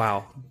Chelsea.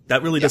 Wow.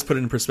 That really does put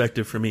it in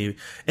perspective for me.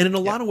 And in a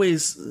lot of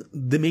ways,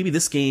 maybe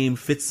this game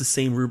fits the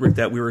same rubric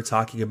that we were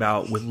talking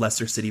about with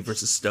Leicester City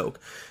versus Stoke.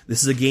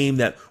 This is a game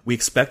that we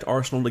expect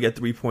Arsenal to get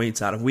 3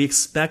 points out of. We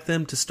expect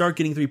them to start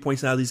getting 3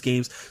 points out of these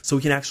games so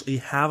we can actually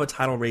have a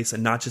title race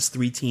and not just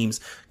 3 teams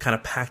kind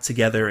of packed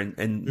together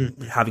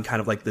and having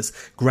kind of like this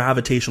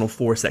gravitational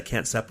force that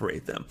can't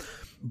separate them.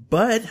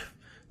 But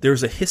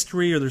there's a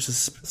history, or there's a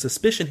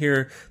suspicion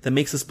here that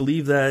makes us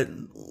believe that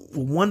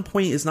 1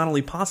 point is not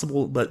only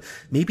possible, but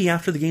maybe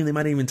after the game they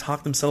might even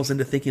talk themselves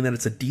into thinking that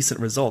it's a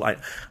decent result.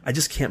 I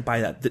just can't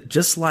buy that.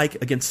 Just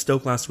like against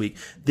Stoke last week,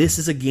 this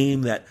is a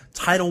game that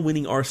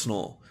title-winning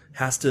Arsenal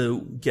has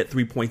to get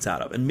 3 points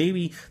out of. And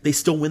maybe they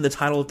still win the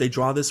title if they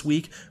draw this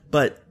week,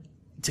 but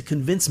to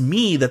convince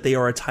me that they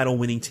are a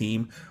title-winning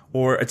team,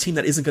 or a team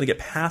that isn't going to get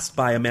passed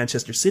by a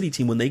Manchester City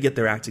team when they get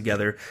their act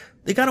together,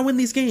 they got to win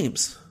these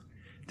games.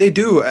 They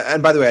do.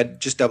 And by the way, I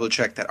just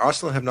double-checked that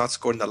Arsenal have not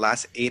scored in the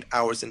last 8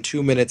 hours and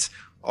 2 minutes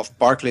of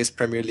Barclays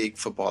Premier League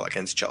football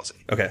against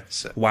Chelsea. Okay.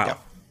 So, wow.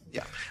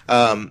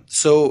 Yeah.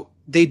 So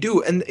they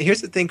do. And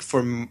here's the thing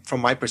from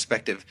my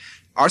perspective.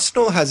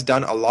 Arsenal has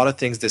done a lot of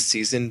things this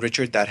season,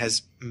 Richard, that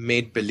has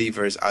made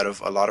believers out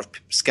of a lot of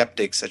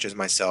skeptics such as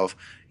myself,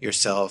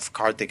 yourself.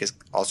 Karthik has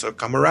also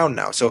come around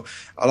now. So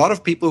a lot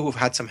of people who've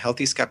had some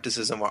healthy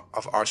skepticism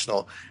of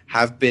Arsenal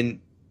have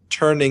been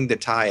turning the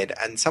tide.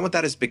 And some of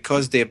that is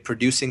because they're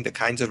producing the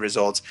kinds of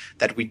results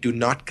that we do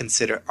not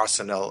consider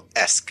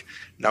Arsenal-esque.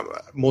 Now,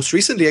 most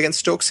recently against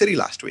Stoke City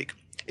last week,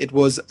 it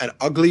was an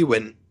ugly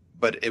win,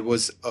 but it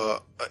was a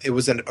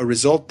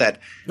result that...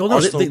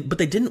 but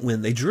they didn't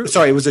win. They drew.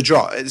 Sorry, it was a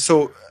draw.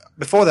 So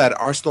before that,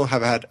 Arsenal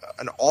have had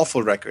an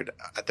awful record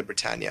at the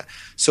Britannia.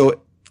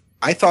 So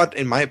I thought,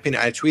 in my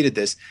opinion, I tweeted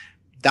this,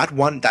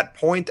 that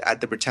point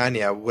at the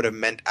Britannia would have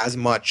meant as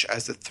much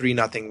as the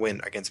 3-0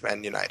 win against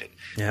Man United.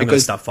 Yeah, I'm going to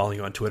stop following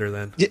you on Twitter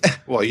then. Yeah,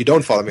 well, you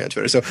don't follow me on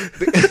Twitter. So,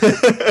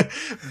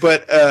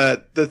 but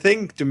the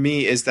thing to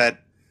me is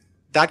that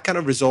kind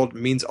of result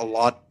means a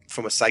lot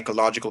from a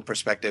psychological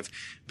perspective,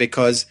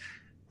 because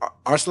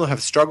Arsenal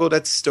have struggled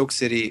at Stoke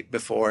City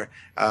before,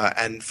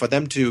 and for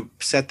them to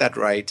set that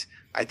right,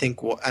 I think,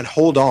 and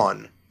hold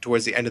on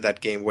towards the end of that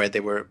game where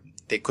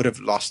they could have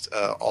lost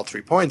all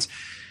 3 points.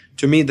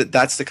 To me,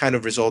 that's the kind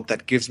of result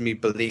that gives me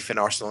belief in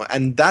Arsenal.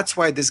 And that's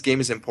why this game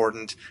is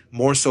important,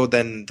 more so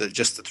than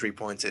just the 3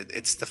 points.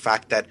 It's the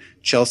fact that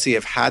Chelsea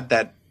have had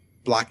that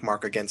black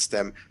mark against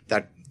them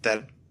that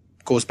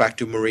goes back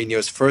to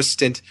Mourinho's first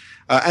stint.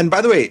 And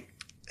by the way,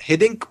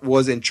 Hiddink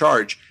was in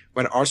charge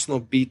when Arsenal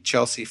beat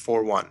Chelsea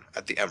 4-1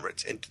 at the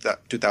Emirates in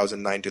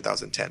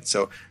 2009-2010.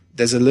 So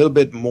there's a little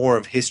bit more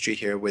of history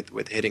here with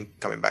Hiddink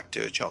coming back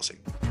to Chelsea.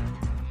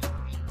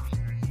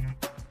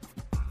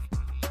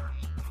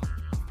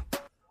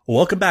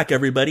 Welcome back,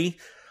 everybody.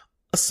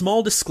 A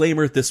small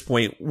disclaimer at this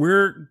point.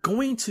 We're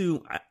going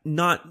to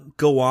not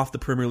go off the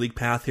Premier League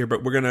path here,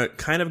 but we're going to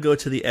kind of go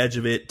to the edge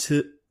of it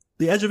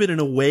in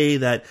a way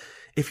that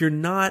if you're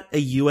not a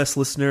U.S.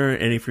 listener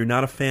and if you're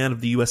not a fan of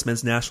the U.S.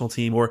 men's national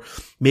team, or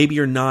maybe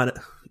you're not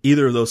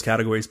either of those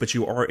categories, but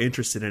you are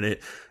interested in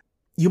it,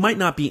 you might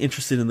not be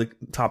interested in the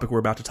topic we're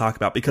about to talk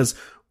about, because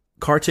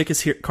Karthik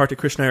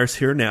Krishnaiyer is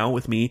here now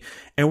with me,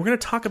 and we're going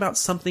to talk about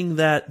something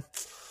that,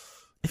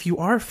 if you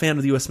are a fan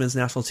of the U.S. men's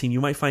national team, you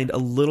might find a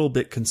little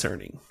bit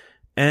concerning.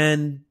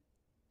 And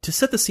to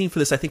set the scene for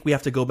this, I think we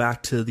have to go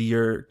back to the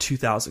year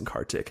 2000,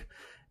 Karthik.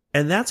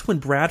 And that's when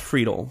Brad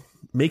Friedel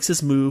makes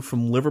his move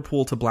from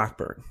Liverpool to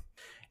Blackburn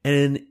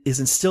and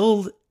is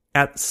instilled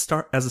as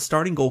a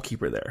starting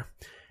goalkeeper there.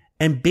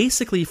 And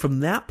basically from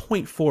that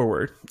point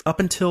forward,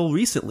 up until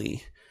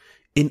recently,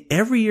 In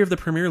every year of the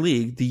Premier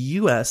League, the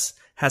U.S.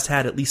 has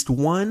had at least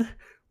one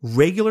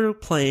regular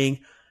playing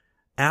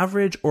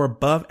average or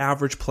above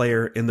average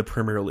player in the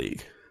Premier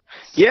League.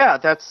 Yeah,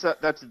 that's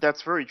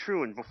very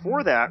true. And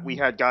before that, we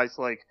had guys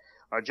like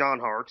John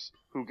Harkes,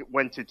 who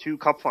went to 2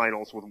 cup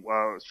finals with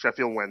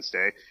Sheffield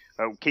Wednesday.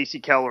 Casey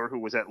Keller, who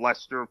was at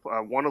Leicester,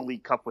 won a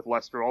League Cup with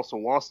Leicester, also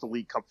lost the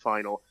League Cup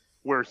final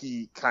where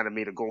he kind of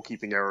made a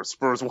goalkeeping error.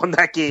 Spurs won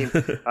that game,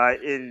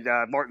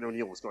 Martin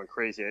O'Neill was going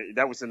crazy.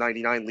 That was the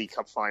 99 League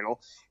Cup final.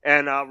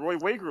 And Roy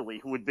Wagerly,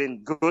 who had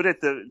been good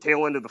at the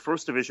tail end of the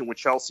first division with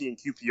Chelsea and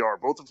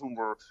QPR, both of whom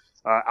were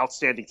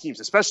outstanding teams,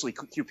 especially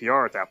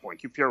QPR at that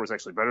point. QPR was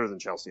actually better than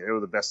Chelsea. They were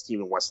the best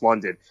team in West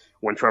London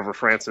when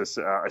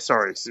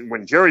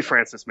when Jerry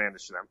Francis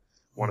managed them.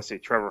 I want to say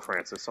Trevor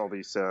Francis, all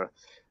these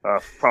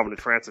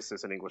prominent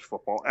Francises in English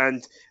football.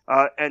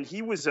 And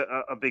he was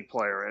a big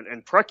player.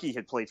 And Preki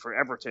had played for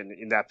Everton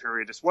in that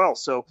period as well.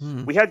 So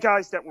we had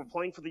guys that were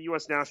playing for the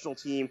U.S. national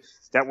team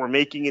that were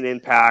making an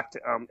impact.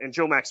 And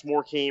Joe Max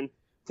Moore came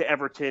to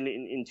Everton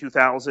in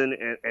 2000,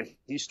 and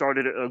he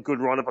started a good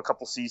run of a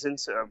couple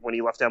seasons when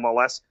he left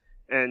MLS.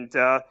 And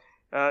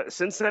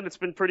since then, it's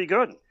been pretty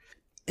good.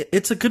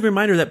 It's a good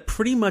reminder that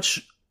pretty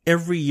much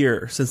every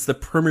year since the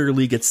Premier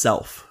League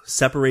itself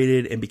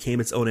separated and became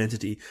its own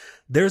entity,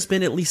 there's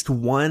been at least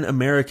one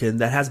American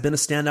that has been a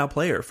standout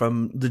player,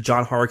 from the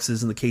John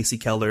Harkeses and the Casey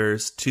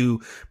Kellers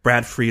to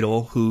Brad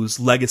Friedel, whose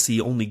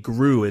legacy only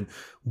grew and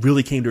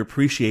really came to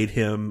appreciate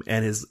him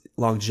and his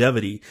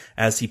longevity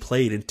as he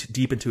played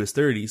deep into his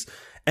 30s.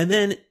 And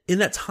then in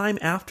that time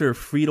after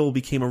Friedel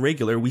became a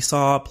regular, we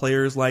saw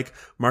players like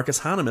Marcus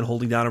Hahnemann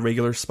holding down a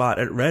regular spot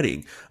at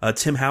Reading.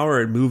 Tim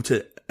Howard moved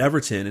to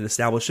Everton and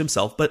established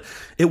himself. But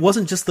it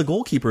wasn't just the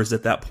goalkeepers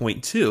at that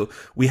point, too.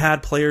 We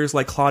had players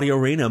like Claudio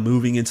Reyna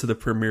moving into the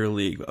Premier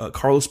League.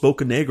 Carlos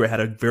Bocanegra had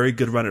a very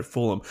good run at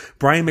Fulham.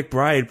 Brian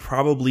McBride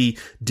probably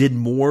did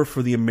more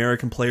for the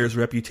American player's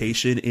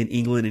reputation in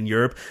England and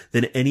Europe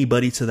than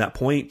anybody to that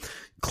point.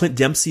 Clint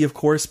Dempsey, of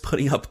course,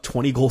 putting up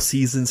 20-goal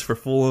seasons for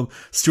Fulham.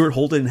 Stuart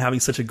Holden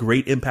having such a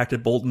great impact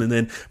at Bolton. And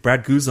then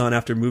Brad Guzan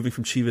after moving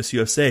from Chivas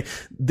USA.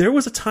 There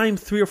was a time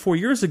 3 or 4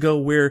 years ago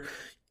where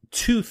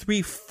 2,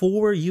 3,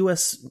 4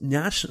 U.S.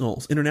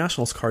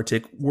 internationals,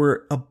 Kartik,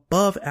 were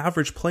above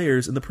average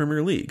players in the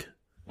Premier League.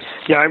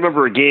 Yeah, I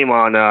remember a game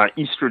on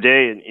Easter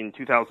Day in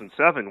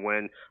 2007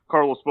 when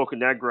Carlos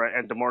Bocanegra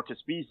and DeMarcus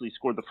Beasley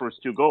scored the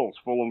first 2 goals,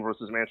 Fulham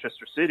versus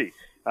Manchester City.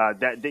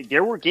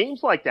 There were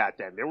games like that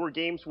then. There were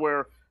games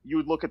where you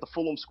would look at the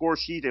Fulham score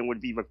sheet and would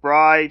be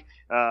McBride,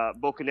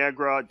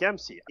 Bocanegra,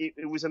 Dempsey.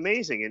 It was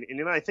amazing. And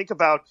then I think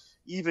about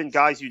even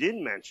guys you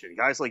didn't mention,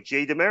 guys like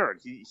Jay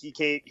Demerit.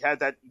 He had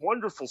that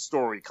wonderful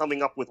story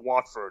coming up with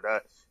Watford,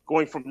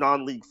 going from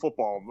non-league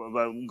football,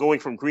 going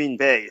from Green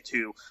Bay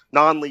to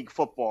non-league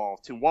football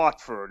to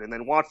Watford, and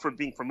then Watford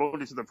being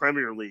promoted to the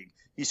Premier League.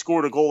 He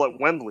scored a goal at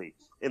Wembley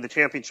in the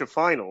championship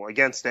final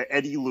against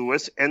Eddie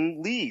Lewis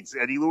and Leeds.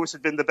 Eddie Lewis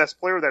had been the best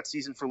player that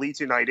season for Leeds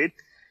United.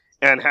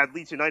 And had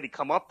Leeds United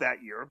come up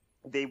that year,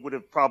 they would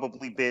have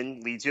probably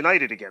been Leeds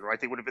United again, right?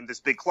 They would have been this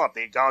big club.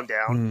 They'd gone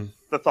down.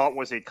 The thought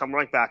was they'd come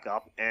right back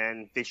up,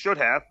 and they should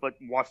have, but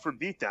Watford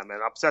beat them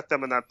and upset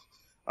them in that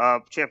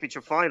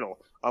championship final.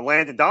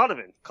 Landon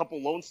Donovan, a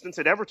couple loan stints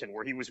at Everton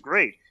where he was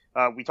great.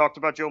 We talked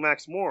about Joe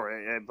Max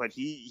Moore, but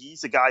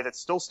he's a guy that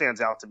still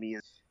stands out to me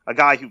as a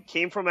guy who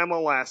came from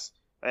MLS,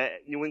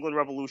 New England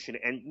Revolution,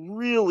 and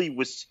really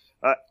was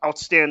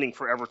outstanding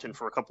for Everton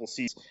for a couple of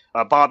seasons.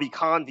 Bobby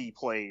Convey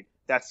played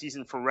that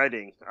season for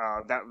Reading,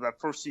 that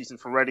first season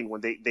for Reading when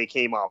they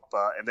came up,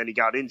 and then he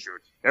got injured.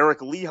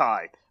 Eric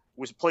Lehigh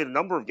played a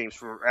number of games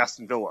for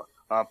Aston Villa,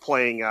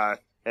 playing at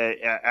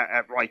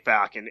right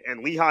back,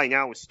 and Lehigh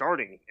now is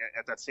starting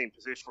at that same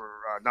position for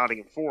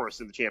Nottingham Forest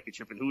in the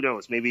championship, and who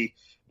knows, maybe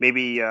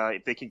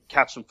if they can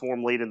catch some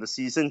form late in the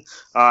season,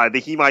 that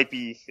he might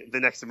be the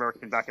next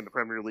American back in the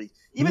Premier League.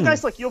 Even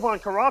guys like Jovan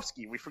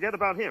Karofsky, we forget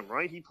about him,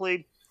 right? He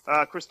played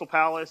Crystal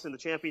Palace in the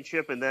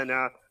championship, and then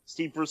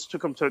Steve Bruce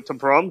took him to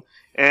Brum,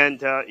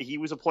 and he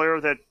was a player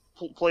that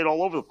played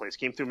all over the place,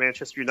 came through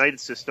Manchester United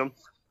system.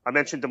 I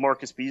mentioned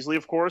DeMarcus Beasley,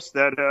 of course,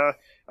 that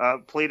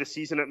played a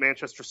season at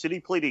Manchester City,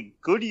 played a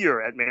good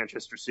year at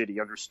Manchester City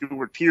under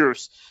Stuart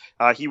Pearce.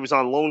 He was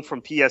on loan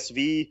from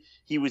PSV.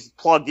 He was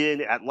plugged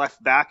in at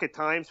left back at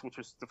times, which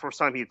was the first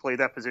time he had played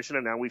that position,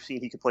 and now we've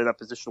seen he could play that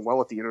position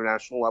well at the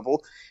international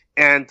level,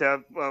 and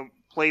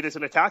played as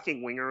an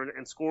attacking winger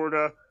and scored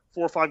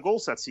 4 or 5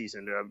 goals that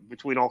season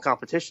between all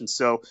competitions.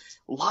 So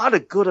a lot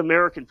of good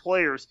American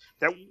players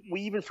that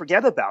we even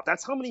forget about.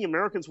 That's how many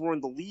Americans were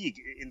in the league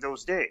in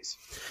those days.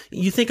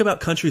 You think about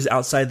countries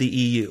outside the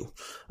EU,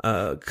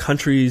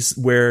 countries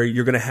where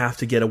you're going to have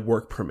to get a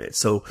work permit.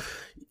 So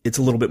it's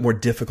a little bit more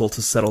difficult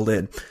to settle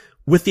in.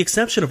 With the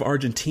exception of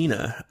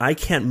Argentina, I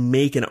can't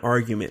make an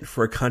argument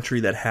for a country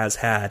that has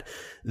had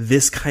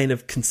this kind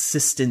of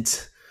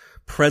consistent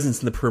presence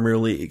in the Premier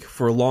League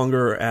for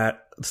longer at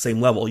the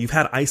same level. You've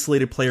had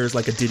isolated players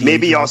like a Didier.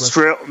 Maybe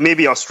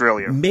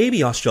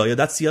Australia.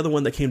 That's the other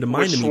one that came to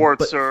mind. With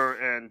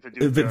Schwarzer and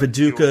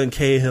Viduka and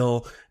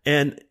Cahill.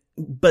 And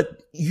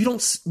but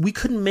we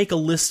couldn't make a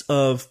list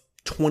of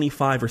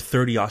 25 or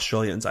 30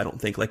 Australians, I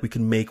don't think, like we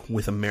can make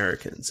with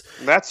Americans.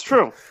 That's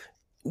true.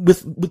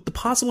 With the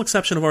possible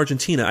exception of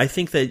Argentina, I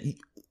think that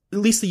at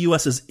least the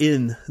U.S. is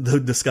in the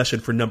discussion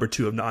for number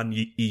 2 of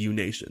non-EU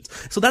nations.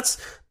 So that's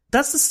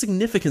the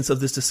significance of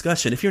this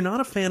discussion. If you're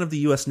not a fan of the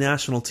U.S.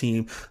 national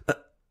team,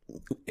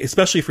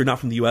 especially if you're not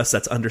from the U.S.,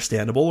 that's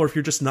understandable. Or if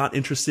you're just not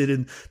interested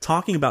in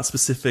talking about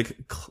specific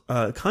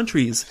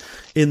countries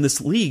in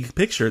this league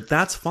picture,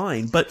 that's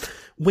fine. But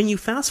when you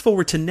fast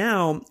forward to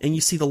now and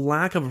you see the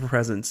lack of a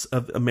presence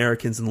of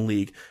Americans in the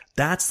league,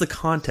 that's the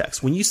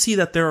context. When you see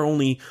that there are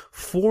only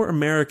 4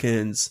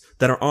 Americans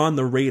that are on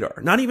the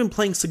radar, not even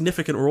playing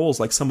significant roles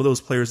like some of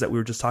those players that we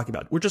were just talking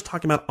about. We're just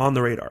talking about on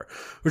the radar.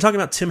 We're talking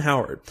about Tim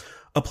Howard,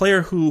 a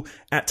player who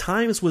at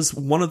times was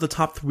one of the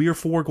top 3 or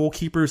 4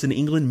 goalkeepers in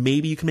England.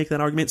 Maybe you can make that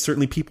argument.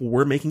 Certainly people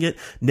were making it.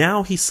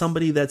 Now he's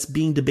somebody that's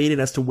being debated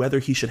as to whether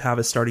he should have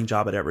a starting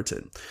job at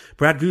Everton.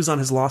 Brad Guzan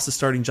has lost his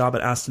starting job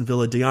at Aston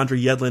Villa.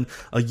 DeAndre Yedlin,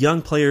 a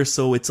young player,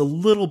 so it's a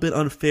little bit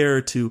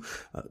unfair to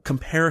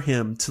compare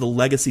him to the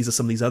legacies of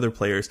some of these other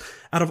players.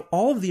 Out of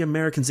all of the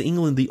Americans in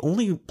England, the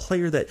only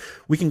player that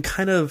we can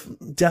kind of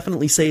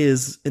definitely say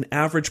is an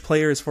average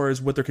player as far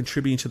as what they're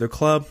contributing to their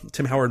club,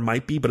 Tim Howard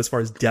might be, but as far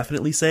as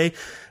definitely say,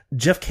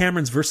 Jeff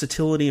Cameron's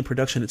versatility and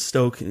production at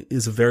Stoke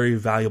is a very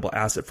valuable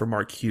asset for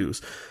Mark Hughes.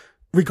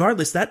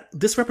 Regardless,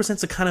 this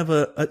represents a kind of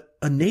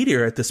a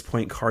nadir at this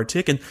point,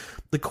 Kartik, and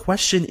the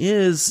question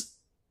is,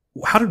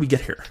 how did we get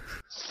here?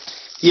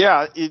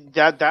 Yeah,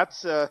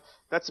 that's a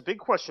big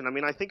question. I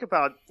mean, I think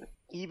about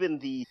even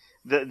the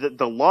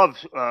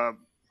love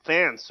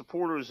fans,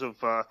 supporters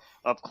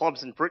of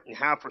clubs in Britain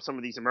have for some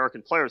of these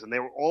American players, and they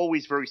were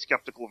always very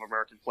skeptical of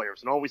American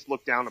players and always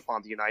looked down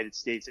upon the United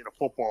States in a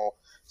football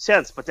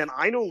sense. But then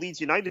I know Leeds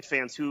United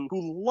fans who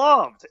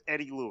loved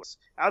Eddie Lewis,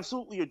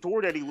 absolutely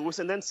adored Eddie Lewis,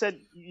 and then said,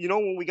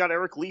 when we got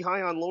Eric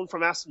Lehigh on loan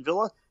from Aston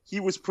Villa, he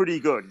was pretty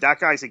good. That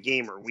guy's a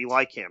gamer. We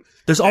like him.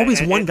 There's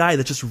always one guy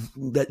that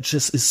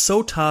just is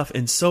so tough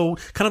and so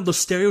kind of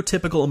those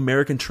stereotypical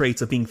American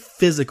traits of being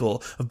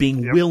physical, of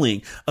being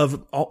willing,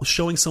 of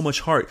showing so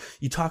much heart.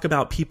 You talk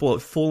about people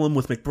at Fulham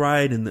with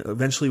McBride and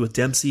eventually with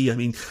Dempsey. I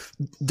mean,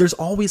 there's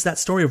always that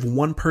story of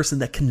one person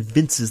that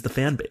convinces the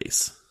fan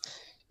base.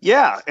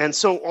 Yeah, and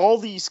so all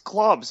these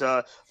clubs,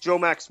 Joe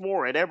Max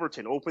Moore at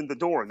Everton opened the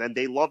door, and then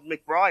they loved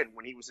McBride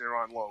when he was there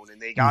on loan,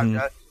 and they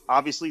got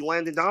obviously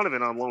Landon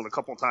Donovan on loan a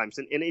couple of times,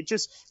 and it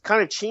just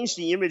kind of changed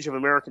the image of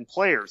American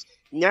players.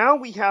 Now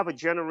we have a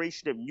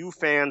generation of new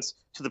fans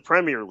to the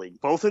Premier League,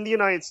 both in the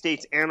United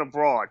States and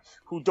abroad,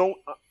 who don't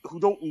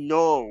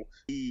know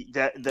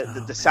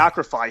the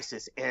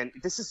sacrifices, and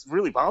this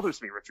really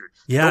bothers me, Richard.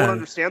 Yeah. Don't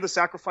understand the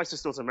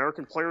sacrifices those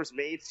American players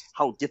made,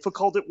 how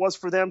difficult it was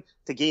for them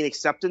to gain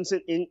acceptance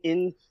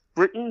in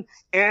Britain,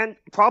 and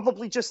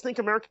probably just think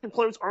American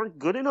players aren't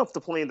good enough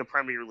to play in the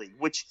Premier League,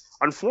 which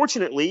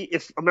unfortunately,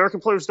 if American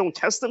players don't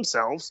test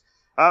themselves,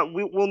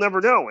 we'll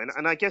never know.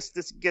 And I guess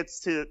this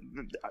gets to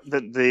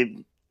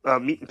the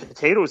meat and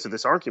potatoes of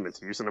this argument,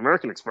 to use an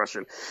American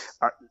expression.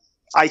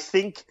 I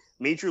think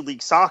Major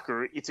League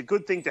Soccer, it's a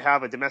good thing to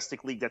have a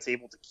domestic league that's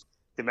able to keep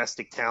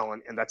domestic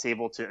talent and that's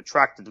able to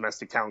attract the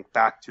domestic talent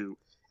back to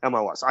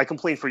MLS. I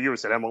complained for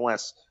years that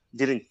MLS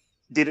didn't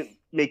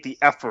make the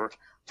effort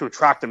to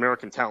attract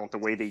American talent the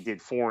way they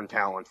did foreign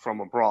talent from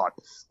abroad.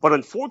 But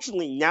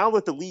unfortunately, now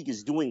that the league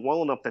is doing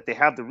well enough that they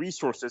have the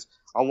resources,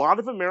 a lot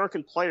of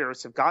American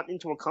players have gotten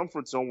into a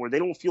comfort zone where they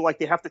don't feel like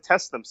they have to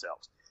test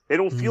themselves. They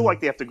don't feel like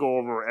they have to go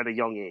over at a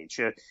young age.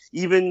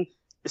 Even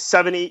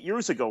 7-8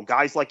 years ago,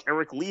 guys like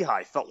Eric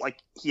Lehigh felt like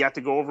he had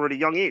to go over at a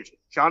young age.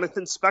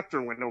 Jonathan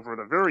Spector went over at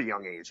a very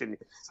young age and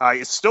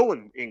is still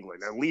in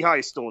England. And Lehigh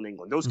is still in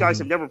England. Those guys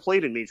have never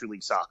played in Major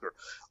League Soccer.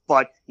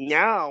 But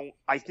now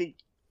I think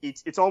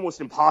it's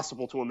almost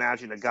impossible to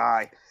imagine a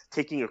guy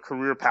taking a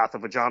career path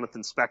of a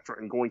Jonathan Spector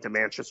and going to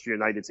Manchester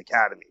United's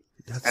academy.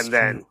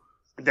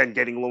 Then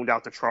getting loaned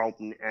out to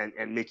Charlton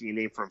and making a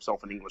name for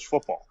himself in English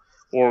football.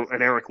 Or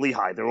an Eric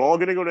Lehigh. They're all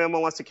going to go to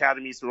MLS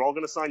academies. They're all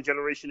going to sign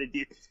Generation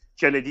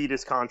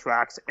Adidas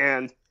contracts.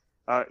 And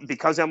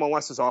because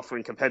MLS is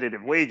offering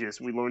competitive wages,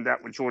 we learned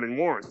that with Jordan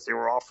Warrens. They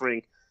were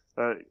offering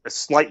a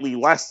slightly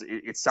less,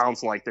 it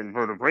sounds like, than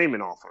Werder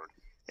Bremen offered.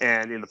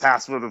 And in the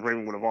past, Werder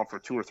Bremen would have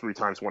offered 2 or 3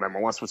 times what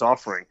MLS was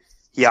offering.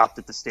 He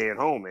opted to stay at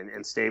home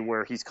and stay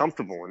where he's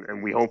comfortable.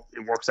 And we hope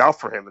it works out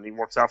for him and he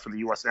works out for the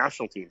U.S.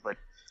 national team. But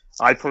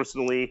I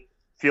personally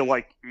feel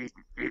like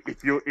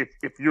if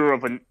you're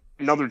of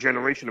another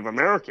generation of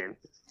American,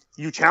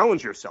 you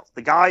challenge yourself.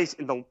 The guys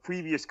in the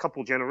previous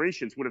couple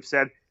generations would have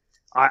said,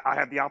 I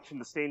have the option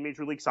to stay in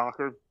Major League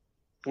Soccer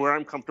where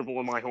I'm comfortable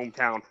in my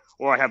hometown,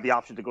 or I have the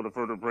option to go to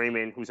Werder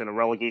Bremen, who's in a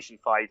relegation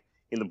fight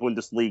in the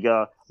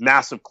Bundesliga,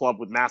 massive club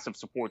with massive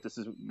support. This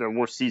is their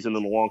worst season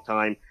in a long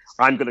time.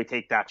 I'm going to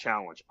take that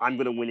challenge. I'm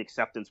going to win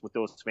acceptance with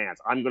those fans.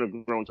 I'm going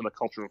to grow into the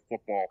culture of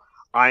football.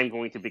 I'm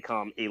going to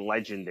become a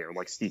legend there,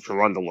 like Steve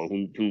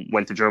Cherundolo, who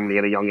went to Germany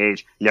at a young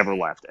age, never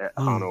left at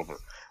Hanover.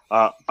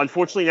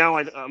 Unfortunately, now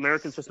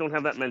Americans just don't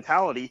have that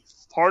mentality.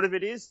 Part of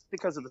it is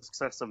because of the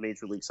success of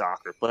Major League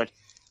Soccer, but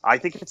I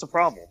think it's a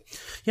problem.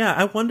 Yeah,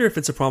 I wonder if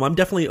it's a problem. I'm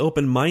definitely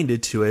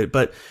open-minded to it,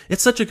 but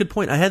it's such a good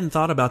point. I hadn't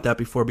thought about that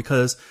before,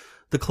 because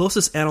the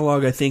closest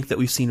analog I think that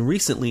we've seen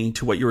recently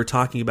to what you were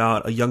talking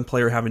about, a young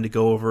player having to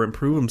go over and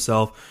prove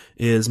himself,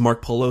 is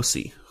Mark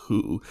Pelosi,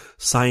 who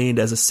signed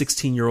as a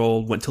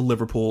 16-year-old, went to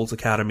Liverpool's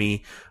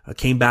academy,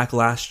 came back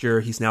last year.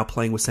 He's now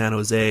playing with San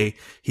Jose.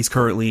 He's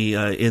currently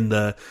in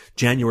the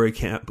January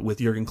camp with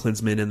Jurgen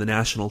Klinsmann in the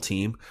national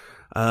team.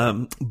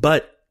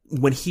 But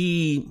when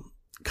he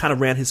kind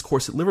of ran his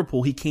course at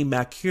Liverpool, he came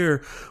back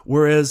here,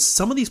 whereas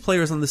some of these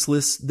players on this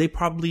list, they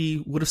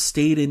probably would have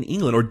stayed in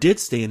England or did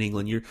stay in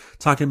England. You're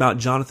talking about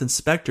Jonathan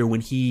Spector.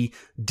 When he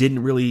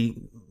didn't really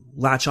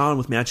latch on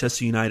with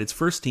Manchester United's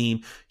first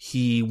team,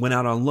 he went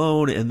out on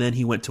loan and then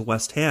he went to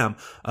West Ham.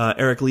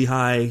 Eric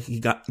Lehigh, he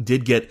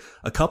did get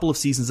a couple of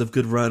seasons of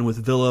good run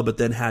with Villa, but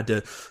then had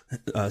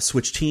to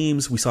switch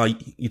teams. We saw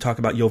you talk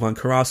about Jovan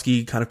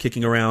Karowski kind of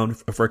kicking around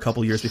for a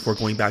couple of years before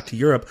going back to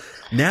Europe.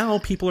 Now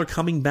people are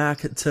coming back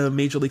to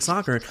Major League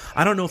Soccer.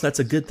 I don't know if that's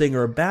a good thing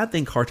or a bad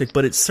thing, Kartik,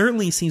 but it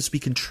certainly seems to be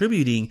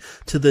contributing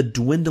to the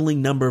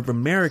dwindling number of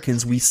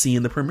Americans we see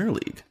in the Premier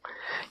League.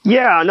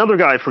 Yeah, another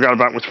guy I forgot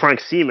about was Frank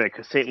Simic,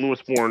 a St.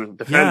 Louis-born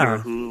defender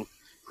who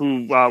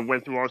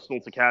went through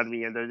Arsenal's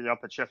academy and ended up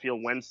at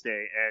Sheffield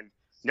Wednesday and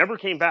never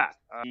came back.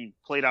 He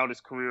played out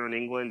his career in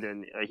England,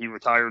 and he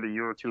retired a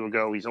year or two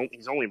ago. He's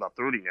only about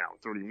 30 now,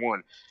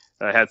 31.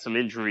 Had some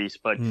injuries,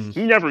 but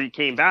he never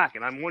came back.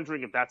 And I'm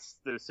wondering if that's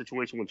the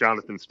situation with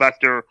Jonathan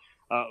Spector.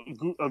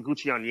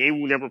 Gucci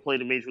Onyewu never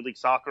played in Major League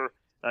Soccer.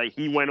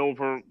 He went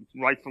over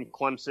right from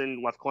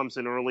Clemson, left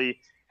Clemson early.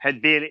 Had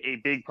been a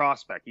big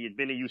prospect. He had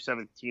been a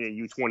U17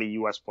 and U20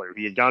 U.S. player.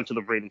 He had gone to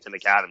the Bradenton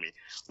Academy,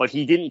 but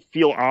he didn't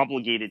feel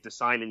obligated to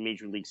sign in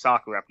Major League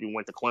Soccer after he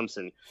went to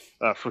Clemson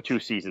for 2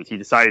 seasons. He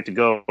decided to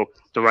go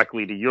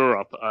directly to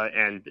Europe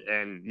and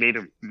made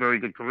a very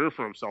good career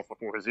for himself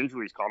before his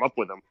injuries caught up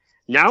with him.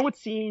 Now it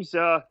seems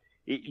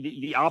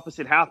the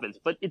opposite happens,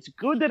 but it's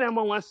good that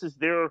MLS is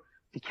there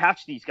to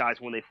catch these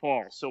guys when they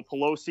fall. So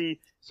Pelosi,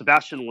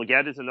 Sebastian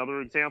Lletget is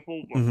another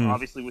example.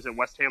 Obviously was at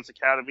West Ham's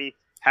academy.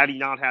 Had he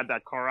not had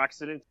that car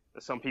accident,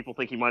 some people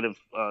think he might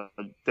have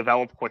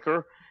developed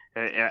quicker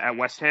at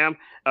West Ham.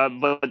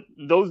 But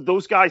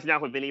those guys now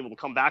have been able to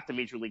come back to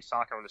Major League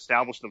Soccer and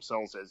establish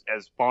themselves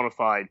as bona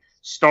fide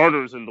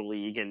starters in the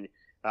league. And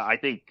I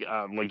think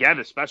Lletget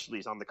especially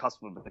is on the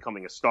cusp of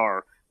becoming a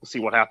star. We'll see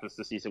what happens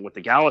this season with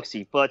the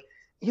Galaxy. But,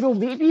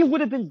 maybe it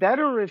would have been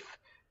better if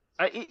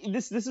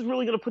this is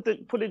really going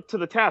to put it to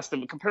the test.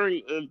 And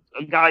comparing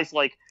guys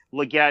like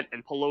Lletget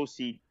and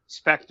Pelosi,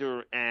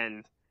 Spector,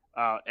 and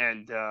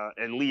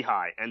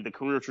Lehigh, and the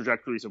career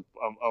trajectories of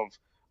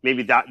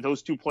maybe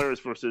those two players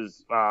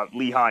versus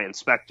Lehigh and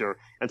Spector,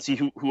 and see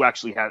who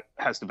actually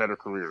has the better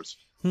careers.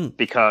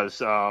 Because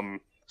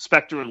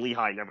Spector and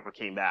Lehigh never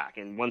came back,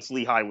 and once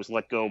Lehigh was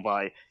let go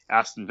by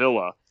Aston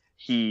Villa,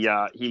 he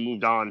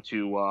moved on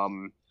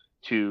to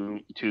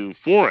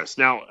Forest.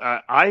 Now,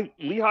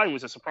 Lehigh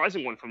was a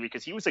surprising one for me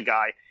because he was a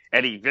guy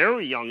at a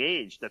very young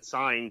age that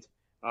signed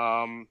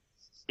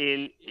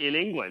in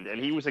England,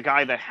 and he was a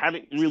guy that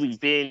hadn't really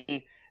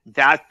been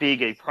that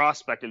big a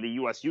prospect in the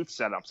U.S. youth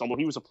setups, although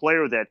he was a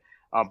player that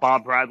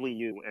Bob Bradley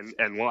knew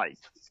and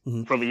liked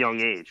from a young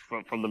age,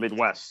 from the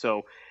Midwest.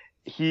 So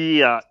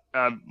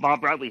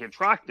Bob Bradley had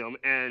tracked him,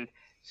 and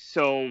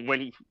so when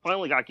he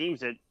finally got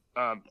games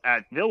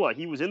at Villa,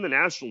 he was in the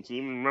national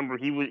team. And remember,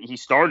 he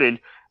started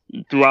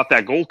throughout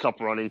that Gold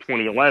Cup run in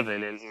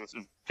 2011, and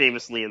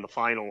famously in the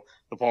final,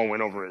 the ball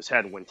went over his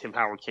head when Tim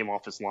Howard came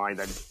off his line.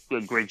 That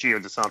great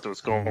Gio Dos Santos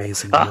goal.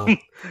 Amazing goal.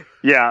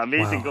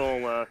 Amazing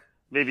goal.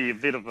 Maybe a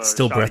bit of a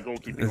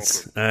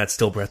goalkeeping. It's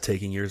still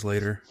breathtaking years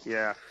later.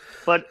 Yeah,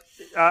 but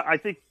I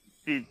think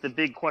the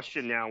big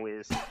question now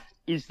is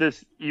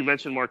this? You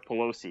mentioned Mark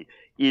Pelosi.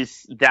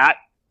 Is that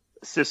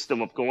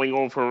system of going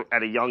over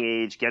at a young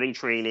age, getting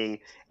training,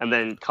 and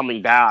then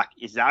coming back,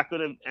 is that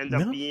going to end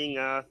up being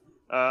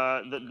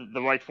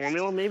the right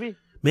formula? Maybe.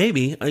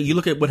 You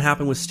look at what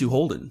happened with Stu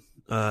Holden.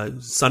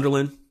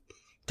 Sunderland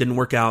didn't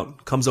work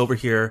out. Comes over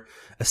here,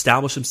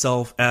 established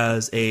himself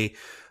as a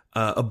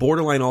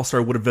borderline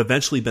all-star. Would have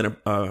eventually been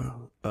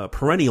a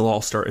perennial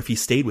all-star if he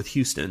stayed with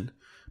Houston.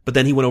 But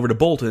then he went over to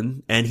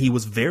Bolton, and he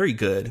was very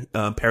good,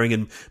 pairing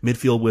in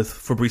midfield with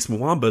Fabrice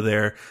Muamba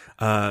there.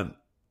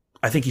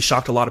 I think he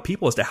shocked a lot of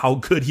people as to how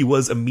good he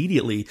was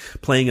immediately,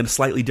 playing in a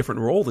slightly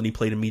different role than he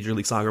played in Major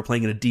League Soccer,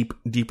 playing in a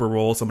deeper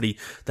role, somebody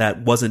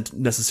that wasn't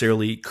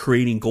necessarily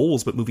creating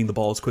goals, but moving the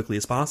ball as quickly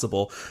as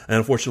possible. And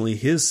unfortunately,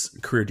 his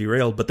career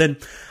derailed. But then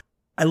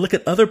I look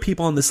at other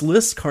people on this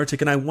list,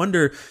 Kartik, and I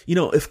wonder,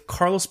 if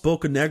Carlos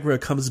Bocanegra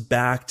comes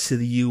back to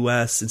the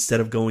U.S. instead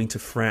of going to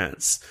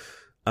France,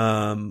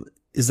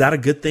 is that a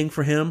good thing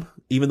for him?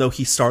 Even though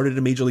he started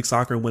in Major League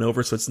Soccer and went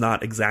over, so it's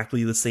not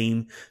exactly the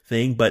same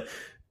thing, but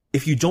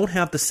if you don't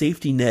have the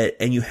safety net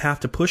and you have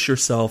to push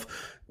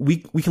yourself,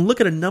 we can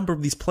look at a number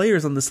of these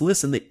players on this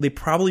list and they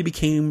probably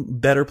became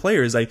better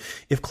players.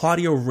 If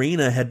Claudio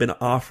Reyna had been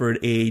offered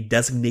a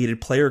designated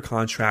player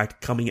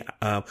contract coming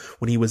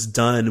when he was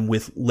done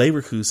with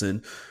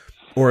Leverkusen,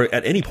 or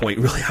at any point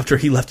really after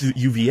he left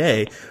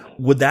UVA,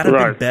 would that have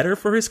been better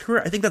for his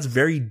career? I think that's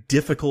very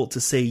difficult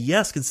to say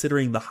yes,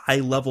 considering the high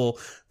level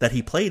that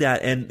he played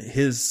at and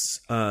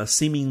his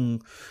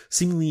seeming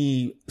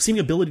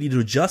ability to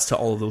adjust to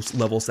all of those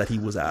levels that he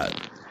was at.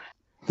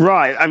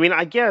 Right. I mean,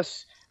 I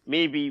guess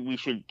maybe we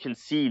should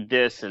concede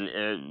this,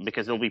 and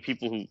because there'll be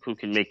people who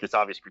can make this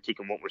obvious critique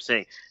of what we're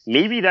saying.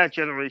 Maybe that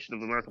generation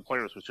of American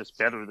players was just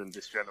better than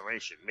this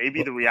generation.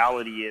 Maybe the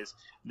reality is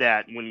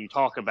that when you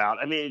talk about,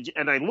 I mean,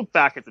 and I look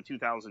back at the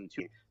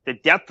 2002, the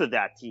depth of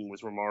that team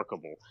was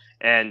remarkable.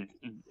 And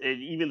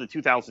even the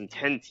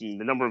 2010 team,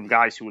 the number of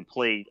guys who had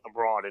played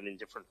abroad and in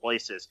different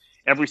places,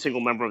 every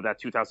single member of that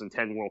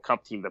 2010 World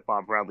Cup team that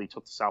Bob Bradley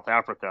took to South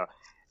Africa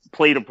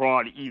played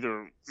abroad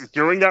either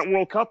during that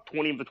World Cup,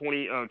 20 of the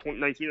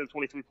 19 of the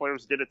 23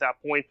 players did at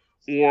that point,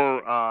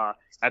 or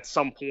at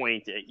some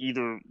point,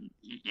 either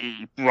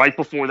right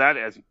before that,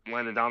 as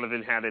Landon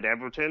Donovan had at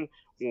Everton,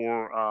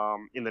 or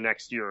in the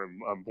next year,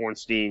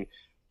 Bornstein,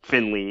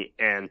 Finley,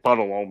 and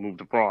Buttle all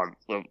moved abroad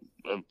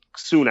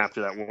soon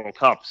after that World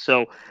Cup.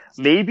 So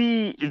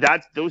maybe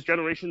those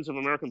generations of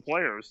American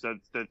players,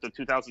 the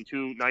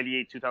 2002,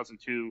 98,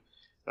 2002,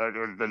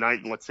 or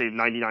let's say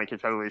 99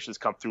 Confederations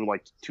Cup through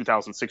like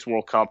 2006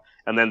 World Cup,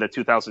 and then the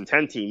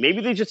 2010 team. Maybe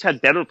they just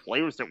had better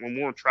players that were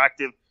more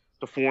attractive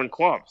to foreign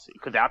clubs.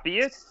 Could that be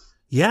it?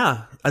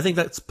 Yeah, I think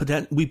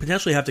we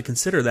potentially have to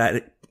consider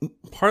that,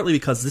 partly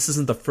because this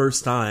isn't the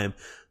first time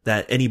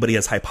that anybody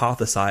has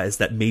hypothesized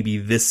that maybe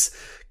this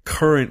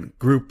current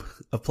group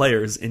of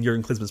players in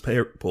Jurgen Klinsmann's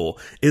player pool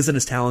isn't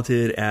as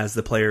talented as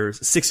the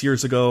players 6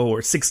 years ago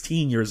or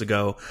 16 years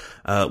ago.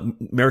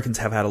 Americans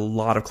have had a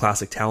lot of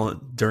classic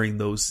talent during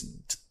those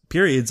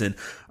periods, and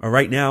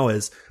right now,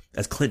 as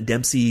Clint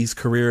Dempsey's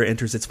career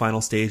enters its final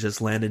stage, as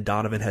Landon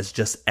Donovan has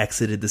just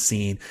exited the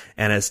scene,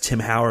 and as Tim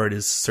Howard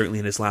is certainly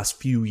in his last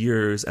few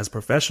years as a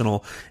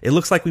professional, it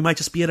looks like we might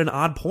just be at an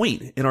odd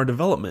point in our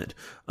development.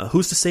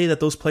 Who's to say that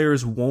those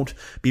players won't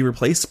be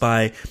replaced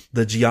by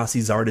the Gyasi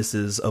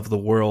Zardeses of the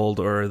world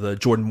or the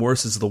Jordan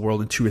Morrises of the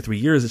world in 2 or 3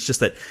 years? It's just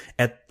that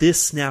at this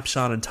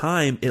snapshot in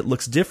time, it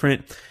looks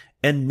different.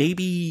 And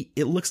maybe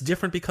it looks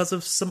different because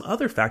of some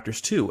other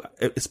factors too.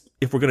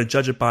 If we're going to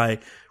judge it by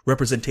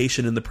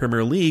representation in the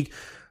Premier League,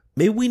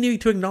 maybe we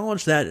need to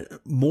acknowledge that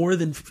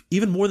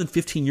even more than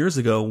 15 years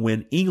ago,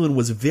 when England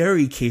was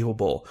very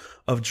capable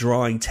of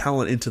drawing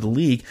talent into the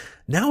league,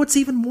 now it's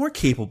even more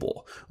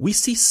capable. We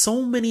see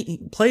so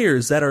many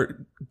players that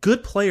are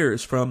good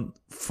players from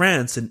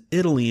France and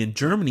Italy and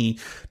Germany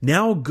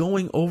now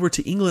going over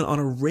to England on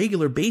a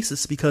regular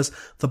basis because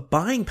the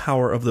buying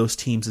power of those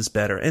teams is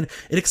better, and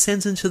it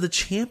extends into the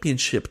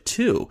Championship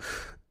too.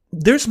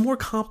 There's more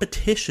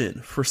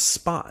competition for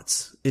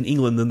spots in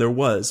England than there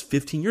was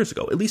 15 years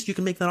ago. At least you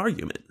can make that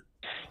argument.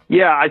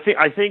 Yeah, I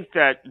think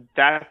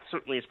that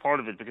certainly is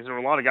part of it, because there were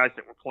a lot of guys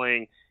that were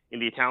playing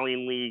in the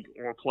Italian league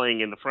or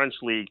playing in the French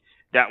league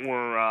that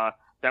were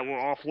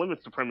off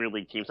limits to Premier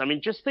League teams. I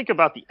mean, just think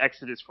about the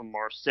exodus from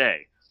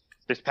Marseille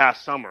this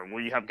past summer,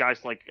 where you have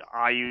guys like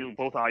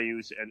both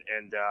Ayus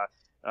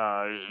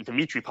and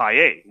Dimitri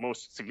Payet,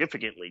 most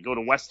significantly, go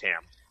to West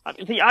Ham. I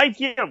mean, the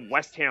idea of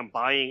West Ham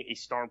buying a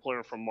star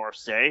player from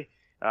Marseille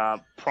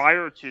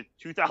prior to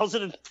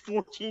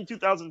 2014,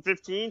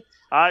 2015,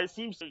 it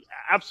seems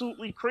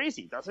absolutely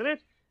crazy, doesn't it?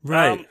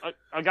 Right.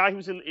 A guy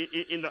who's in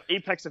the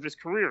apex of his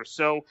career.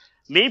 So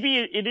maybe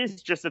it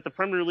is just that the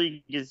Premier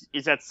League is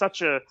at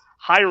such a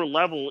higher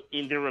level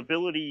in their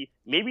ability,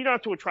 maybe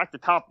not to attract the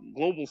top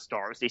global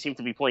stars. They seem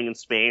to be playing in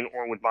Spain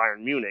or with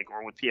Bayern Munich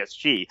or with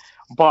PSG.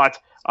 But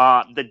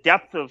the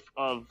depth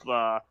of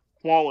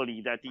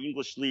quality that the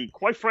English League,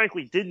 quite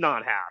frankly, did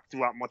not have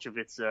throughout much of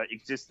its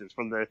existence,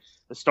 from the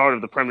start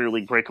of the Premier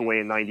League breakaway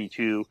in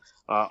 92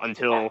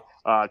 until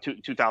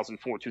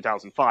 2004,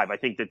 2005. I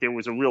think that there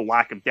was a real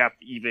lack of depth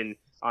even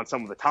on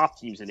some of the top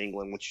teams in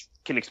England, which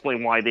can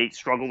explain why they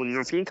struggled in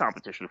European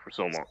competition for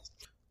so long.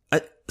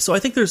 So I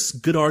think there's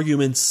good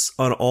arguments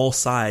on all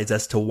sides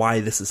as to why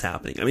this is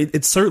happening. I mean,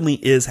 it certainly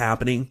is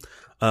happening.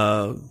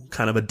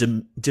 Kind of a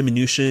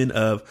diminution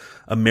of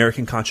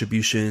American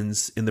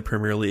contributions in the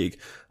Premier League.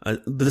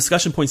 The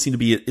discussion points seem to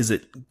be, is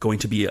it going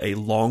to be a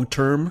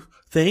long-term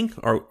thing?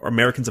 Are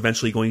Americans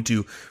eventually going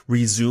to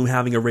resume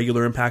having a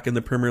regular impact in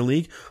the Premier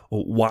League?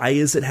 Why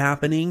is it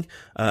happening?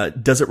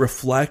 Does it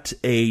reflect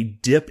a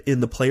dip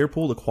in the player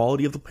pool, the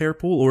quality of the player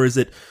pool, or is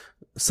it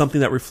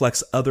something that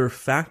reflects other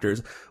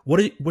factors? What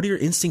do your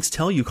instincts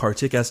tell you,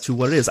 Kartik, as to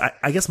what it is?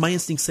 I guess my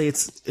instincts say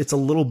it's a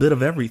little bit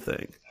of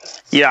everything.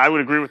 Yeah, I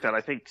would agree with that.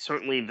 I think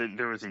certainly that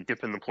there is a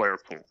dip in the player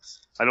pool.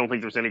 I don't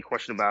think there's any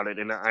question about it.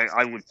 And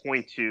I would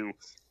point to,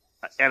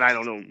 and I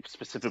don't know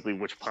specifically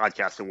which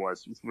podcast it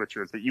was,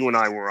 Richard, but you and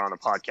I were on a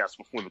podcast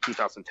before the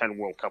 2010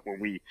 World Cup where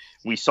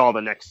we saw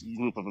the next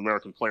group of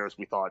American players.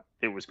 We thought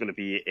there was going to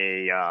be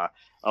a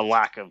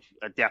lack of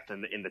depth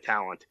in the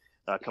talent.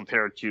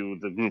 compared to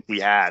the group we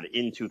had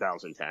in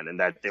 2010, and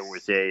that there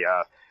was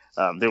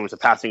a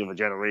passing of a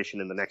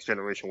generation, and the next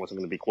generation wasn't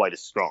going to be quite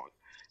as strong.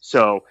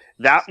 So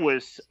that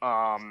was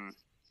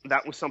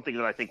something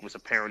that I think was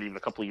apparent even a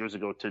couple of years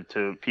ago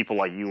to people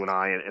like you and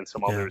I and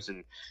some others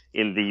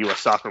in the U.S.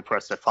 soccer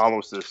press that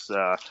follows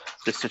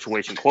this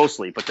situation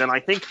closely. But then I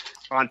think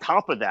on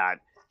top of that,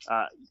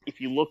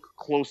 if you look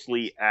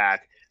closely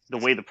at the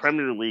way the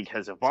Premier League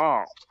has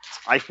evolved,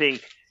 I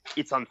think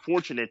it's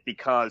unfortunate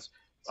because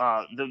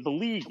the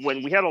league,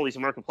 when we had all these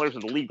American players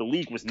in the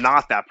league was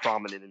not that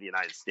prominent in the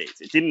United States.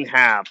 It didn't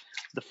have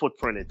the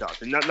footprint it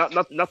does, and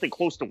nothing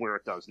close to where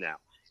it does now.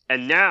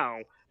 And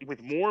now,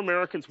 with more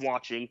Americans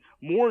watching,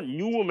 more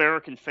new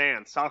American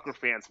fans, soccer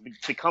fans,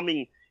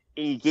 becoming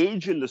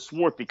engaged in the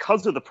sport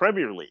because of the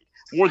Premier League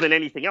more than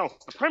anything else.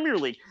 The Premier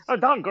League,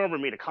 Don Garber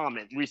made a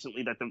comment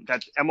recently that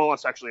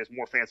MLS actually has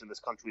more fans in this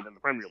country than the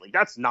Premier League.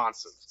 That's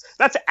nonsense.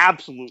 That's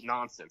absolute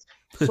nonsense.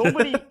 So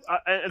many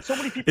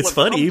people. It's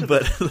funny,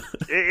 but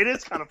it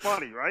is kind of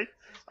funny, right?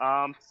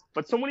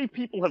 But so many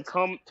people have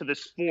come to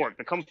this sport,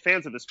 become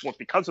fans of this sport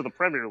because of the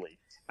Premier League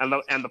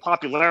and the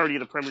popularity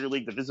of the Premier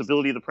League, the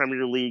visibility of the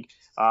Premier League,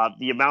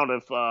 the amount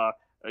of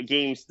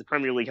games the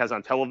Premier League has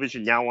on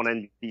television now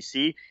on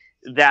NBC,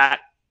 that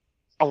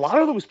a lot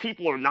of those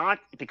people are not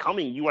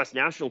becoming U.S.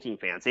 national team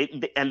fans.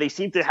 They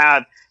seem to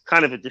have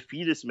kind of a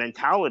defeatist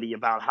mentality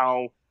about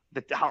how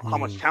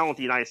much talent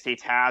the United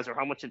States has, or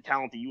how much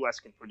talent the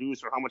U.S. can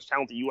produce, or how much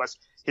talent the U.S.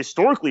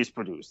 historically has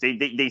produced.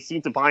 They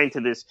seem to buy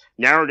into this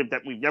narrative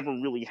that we've never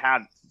really had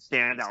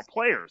standout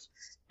players.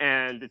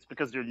 And it's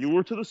because they're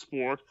newer to the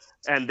sport,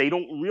 and they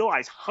don't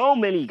realize how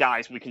many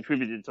guys we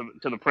contributed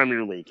to the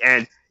Premier League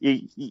and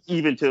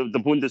even to the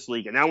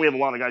Bundesliga. Now we have a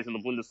lot of guys in the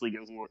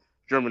Bundesliga who are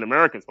German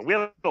Americans, but we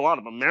have a lot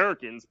of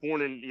Americans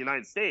born in the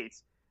United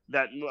States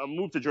that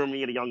moved to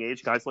Germany at a young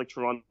age, guys like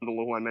Cherundolo,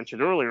 who I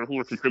mentioned earlier, who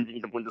were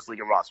contributing to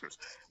Bundesliga rosters.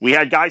 We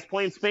had guys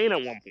playing Spain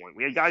at one point.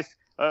 We had guys,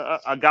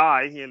 a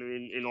guy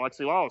in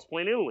Alexi Lalas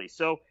playing Italy.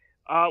 So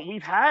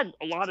we've had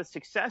a lot of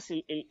success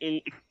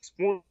in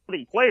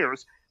exporting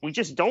players. We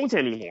just don't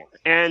anymore.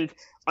 And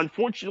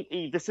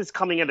unfortunately, this is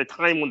coming at a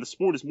time when the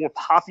sport is more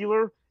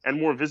popular and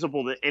more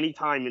visible than any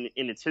time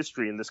in its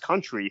history in this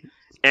country.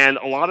 And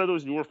a lot of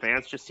those newer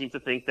fans just seem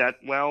to think that,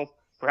 well,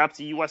 perhaps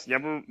the U.S.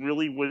 never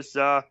really was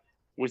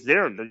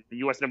there. The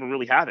U.S. never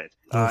really had it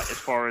as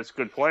far as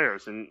good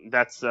players, and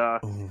that's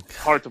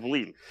hard to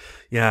believe.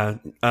 Yeah,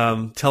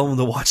 tell them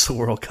to watch the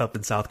World Cup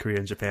in South Korea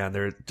and Japan.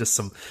 There are just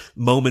some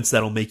moments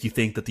that'll make you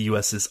think that the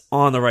U.S. is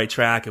on the right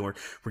track, and we're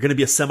going to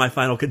be a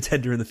semifinal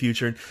contender in the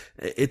future. And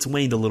it's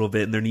waned a little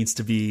bit, and there needs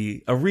to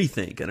be a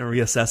rethink and a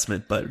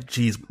reassessment. But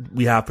geez,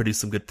 we have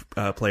produced some good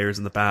players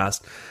in the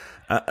past.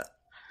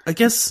 I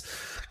guess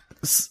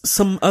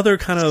some other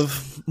kind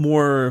of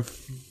more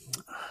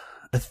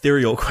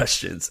ethereal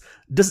questions.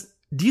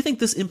 Do you think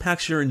this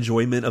impacts your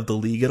enjoyment of the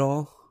league at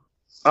all?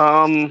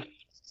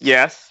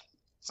 Yes.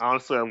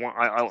 Honestly,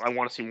 I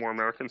want to see more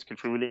Americans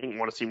contributing. I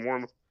want to see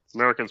more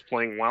Americans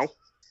playing well.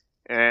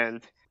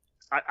 And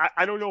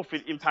I don't know if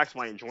it impacts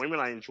my enjoyment.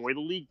 I enjoy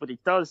the league, but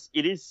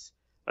it is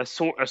a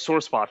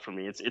sore spot for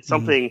me. It's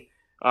something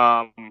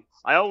I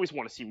always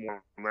want to see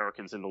more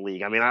Americans in the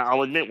league. I mean,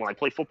 I'll admit, when I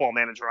play Football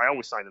Manager, I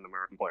always sign an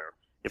American player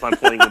if I'm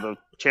playing with a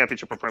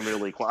championship or Premier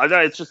League club.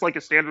 It's just like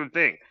a standard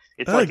thing.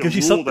 It's like it gives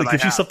you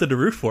something to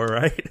root for,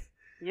 right?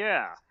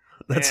 Yeah.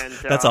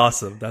 That's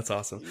awesome. That's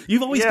awesome.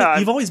 You've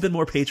always been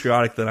more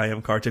patriotic than I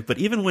am, Kartik. But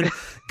even when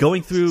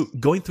going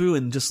through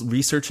and just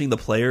researching the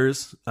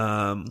players,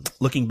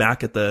 looking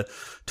back at the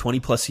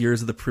 20+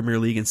 years of the Premier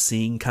League and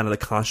seeing kind of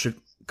the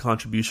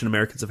contribution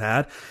Americans have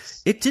had,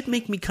 it did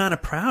make me kind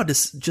of proud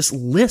to just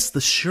list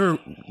the sheer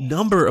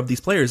number of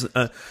these players.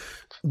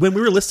 When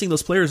we were listing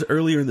those players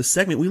earlier in the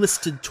segment, we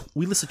listed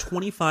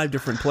 25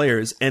 different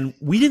players, and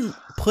we didn't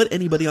put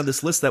anybody on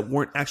this list that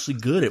weren't actually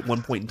good at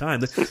one point in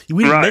time.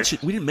 We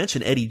didn't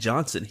mention Eddie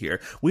Johnson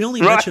here. We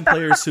only mentioned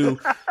players who,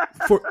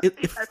 for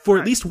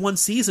at least one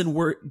season,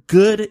 were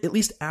good, at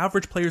least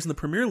average players in the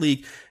Premier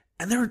League.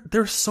 And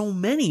there are so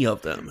many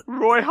of them.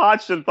 Roy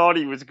Hodgson thought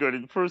he was good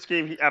in the first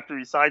game after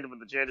he signed him in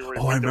the January.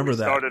 I remember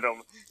that.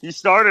 He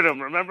started him.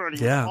 Remember, and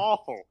he was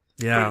awful.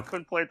 Yeah,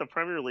 couldn't play at the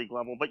Premier League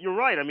level. But you're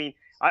right. I mean,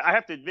 I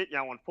have to admit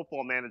now, on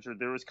Football Manager,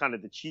 there is kind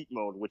of the cheat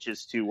mode, which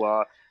is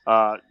to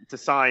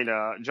sign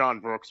John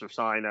Brooks or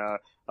sign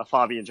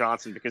Fabian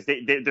Johnson, because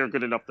they're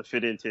good enough to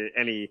fit into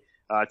any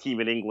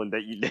team in England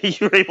that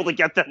you're able to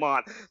get them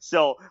on.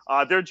 So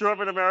they're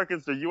German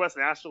Americans, they're U.S.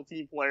 national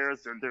team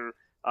players,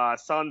 they're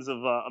sons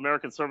of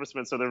American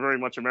servicemen, so they're very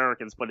much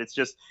Americans. But it's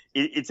just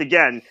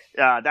again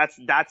that's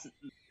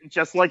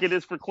just like it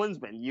is for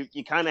Klinsmann.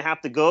 You kind of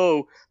have to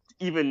go,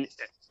 even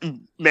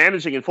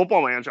managing in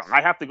Football Manager,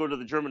 I have to go to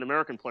the German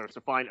American players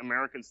to find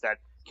Americans that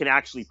can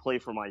actually play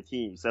for my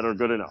teams, that are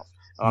good enough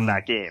on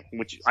that game,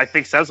 which I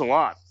think says a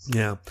lot.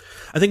 Yeah.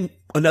 I think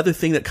another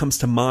thing that comes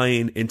to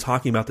mind in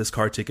talking about this,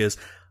 Kartik, is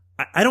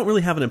I don't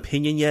really have an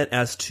opinion yet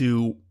as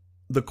to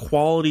the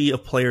quality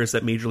of players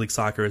that Major League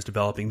Soccer is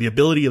developing, the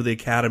ability of the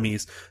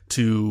academies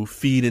to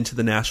feed into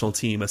the national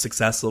team, a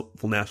successful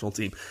national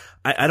team.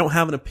 I don't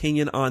have an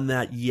opinion on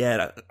that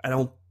yet. I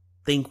don't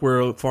think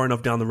we're far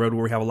enough down the road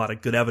where we have a lot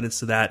of good evidence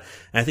to that.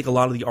 And I think a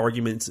lot of the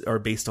arguments are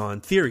based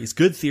on theories,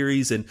 good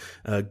theories and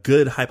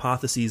good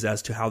hypotheses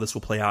as to how this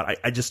will play out.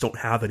 I just don't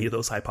have any of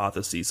those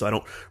hypotheses, so I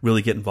don't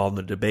really get involved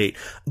in the debate.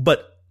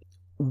 But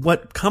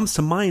what comes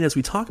to mind as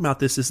we talk about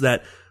this is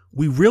that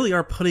we really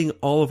are putting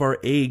all of our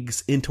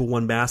eggs into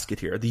one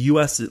basket here. The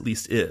U.S. at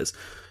least is.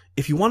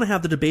 If you want to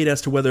have the debate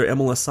as to whether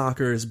MLS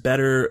soccer is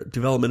better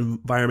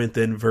development environment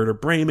than Werder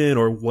Bremen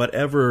or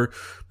whatever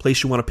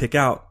place you want to pick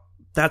out,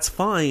 that's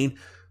fine.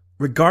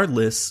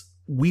 Regardless,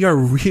 we are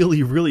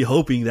really, really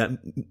hoping that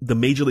the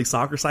Major League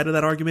Soccer side of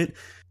that argument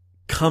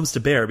comes to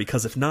bear,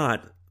 because if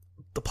not,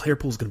 the player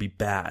pool is going to be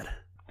bad.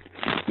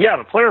 Yeah,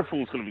 the player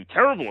pool is going to be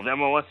terrible if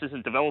MLS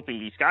isn't developing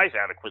these guys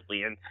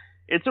adequately. And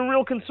it's a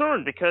real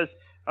concern because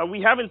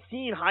we haven't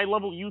seen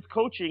high-level youth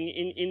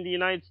coaching in the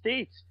United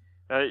States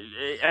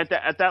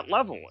at that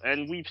level.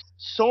 And we've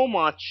so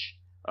much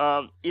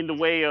in the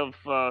way of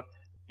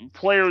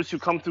players who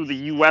come through the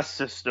U.S.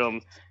 system.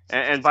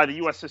 And by the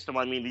U.S. system,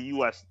 I mean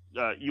the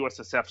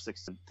USSF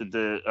system,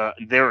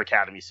 their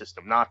academy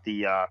system, not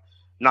the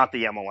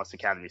MLS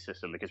academy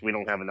system, because we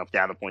don't have enough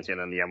data points in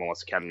on the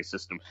MLS academy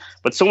system.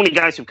 But so many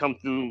guys who come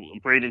through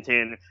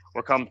Bradenton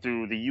or come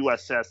through the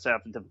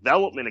USSF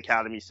development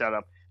academy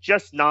setup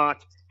just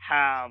not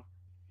have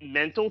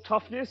mental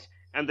toughness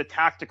and the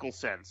tactical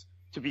sense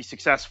to be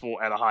successful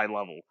at a high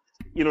level,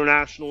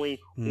 internationally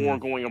or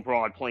going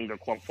abroad playing their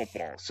club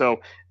football.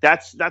 So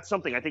that's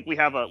something. I think we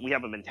have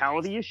a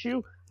mentality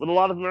issue with a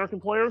lot of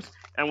American players,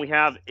 and we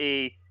have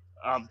a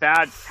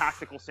bad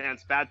tactical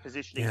sense, bad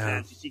positioning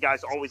sense. You see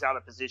guys always out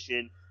of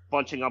position,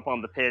 bunching up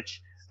on the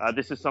pitch.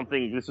 This is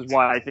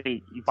why I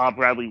think Bob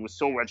Bradley was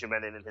so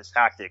regimented in his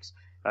tactics.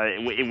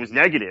 It was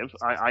negative.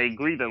 I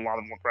agree that a lot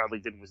of what Bradley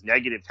did was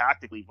negative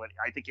tactically, but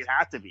I think it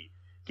had to be,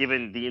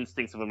 given the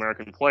instincts of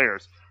American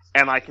players.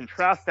 And I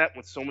contrast that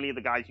with so many of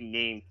the guys you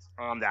named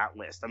on that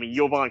list. I mean,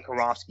 Jovan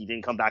Karofsky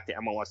didn't come back to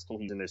MLS until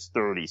he's in his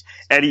 30s.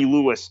 Eddie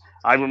Lewis,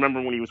 I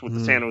remember when he was with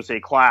the San Jose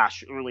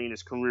Clash early in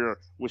his career,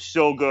 was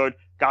so good.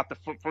 Got the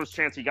first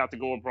chance he got to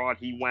go abroad,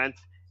 he went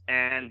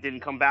and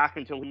didn't come back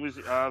until he was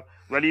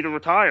ready to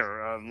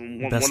retire.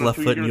 Best left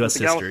foot in U.S.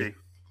 history.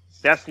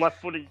 Best left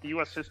foot in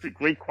U.S. history.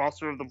 Great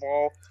crosser of the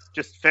ball.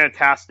 Just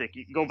fantastic.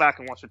 You can go back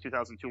and watch the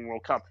 2002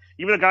 World Cup.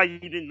 Even a guy you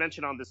didn't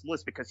mention on this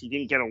list because he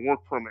didn't get a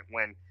work permit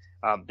when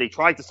they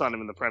tried to sign him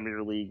in the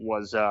Premier League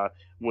was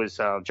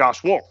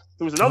Josh Wolf,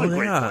 who was another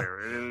great player.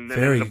 And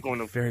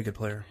very good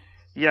player.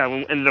 Yeah,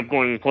 ended up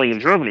going and playing in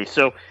Germany.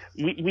 So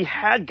we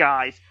had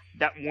guys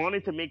that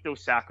wanted to make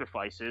those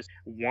sacrifices,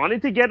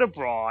 wanted to get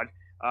abroad.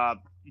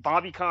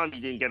 Bobby Conde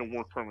didn't get a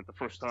work permit the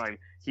first time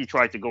he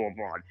tried to go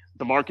abroad.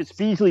 DeMarcus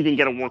Beasley didn't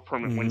get a work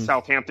permit when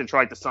Southampton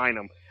tried to sign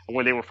him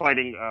when they were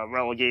fighting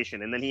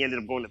relegation, and then he ended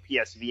up going to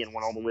PSV and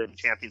went all the way to the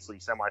Champions League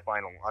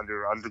semifinal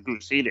under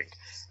Gus Hiddink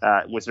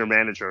was their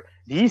manager.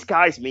 These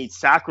guys made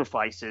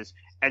sacrifices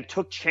and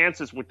took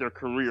chances with their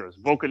careers.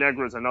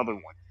 Bocanegra is another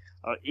one.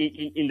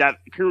 In that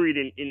period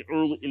in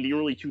the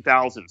early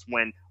 2000s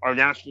when our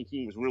national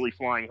team was really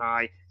flying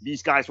high,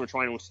 these guys were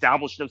trying to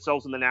establish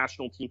themselves in the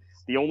national team.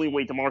 The only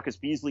way DeMarcus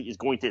Beasley is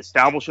going to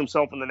establish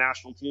himself in the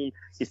national team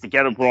is to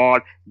get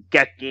abroad,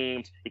 get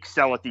games,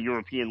 excel at the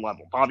European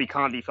level. Bobby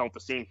Conde felt the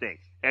same thing.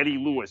 Eddie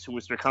Lewis, who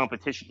was their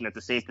competition at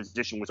the same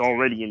position, was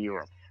already in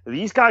Europe.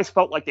 These guys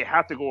felt like they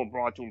had to go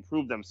abroad to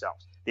improve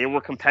themselves. They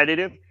were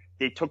competitive,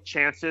 they took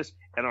chances,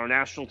 and our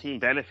national team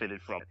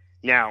benefited from it.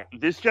 Now,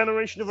 this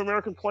generation of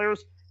American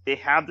players, they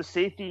have the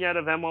safety net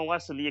of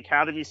MLS and the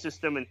academy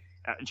system and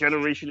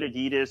Generation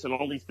Adidas and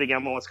all these big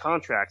MLS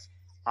contracts.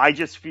 I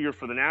just fear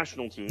for the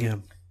national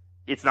team,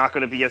 it's not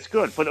going to be as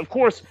good. But, of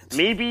course,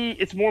 maybe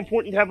it's more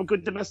important to have a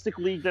good domestic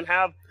league than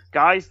have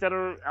guys that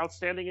are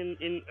outstanding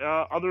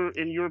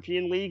in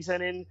European leagues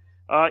and in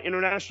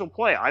international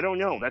play. I don't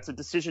know. That's a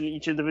decision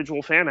each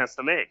individual fan has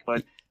to make.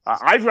 But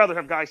I'd rather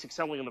have guys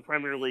excelling in the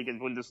Premier League and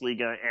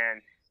Bundesliga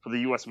and for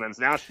the U.S. men's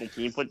national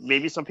team, but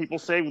maybe some people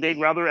say they'd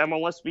rather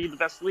MLS be the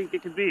best league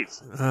it can be.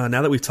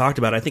 Now that we've talked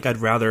about it, I think I'd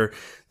rather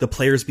the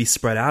players be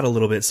spread out a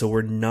little bit so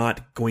we're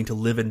not going to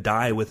live and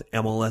die with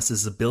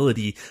MLS's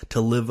ability to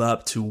live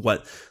up to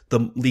what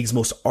the league's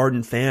most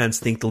ardent fans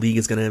think the league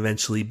is going to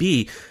eventually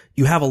be.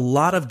 You have a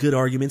lot of good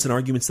arguments and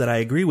arguments that I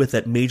agree with,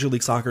 that Major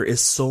League Soccer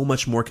is so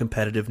much more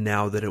competitive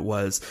now than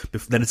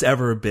it's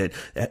ever been.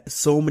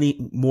 So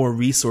many more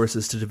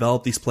resources to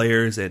develop these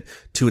players and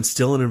to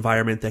instill an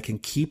environment that can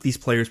keep these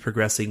players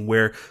progressing,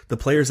 where the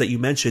players that you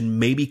mentioned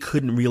maybe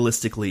couldn't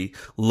realistically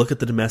look at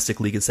the domestic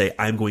league and say,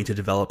 I'm going to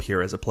develop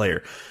here as a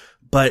player.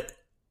 But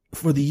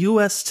for the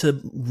U.S. to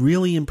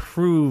really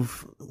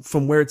improve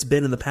from where it's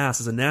been in the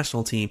past as a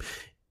national team,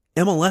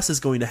 MLS is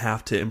going to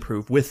have to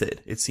improve with it,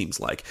 it seems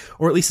like.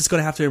 Or at least it's going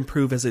to have to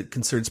improve as it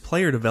concerns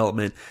player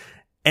development.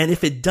 And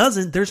if it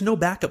doesn't, there's no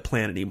backup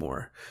plan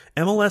anymore.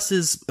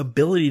 MLS's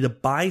ability to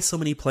buy so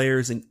many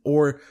players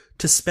or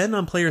to spend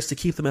on players to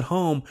keep them at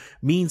home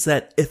means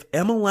that if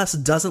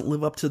MLS doesn't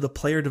live up to the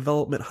player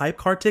development hype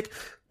car tick,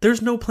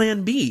 there's no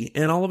plan B.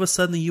 And all of a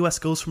sudden the U.S.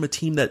 goes from a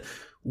team that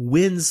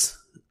wins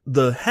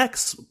the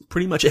Hex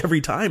pretty much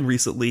every time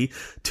recently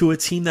to a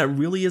team that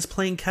really is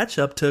playing catch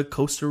up to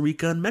Costa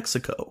Rica and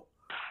Mexico.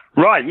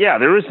 Right, yeah,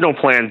 there is no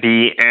plan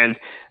B. And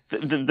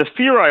the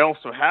fear I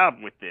also have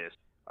with this,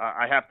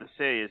 I have to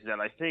say, is that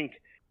I think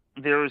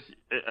there's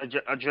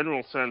a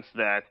general sense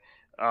that,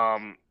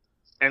 and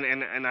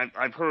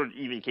I've heard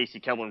even Casey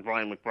Keller and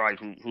Brian McBride,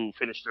 who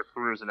finished their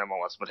careers in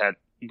MLS but had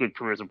good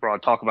careers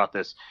abroad, talk about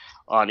this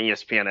on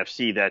ESPN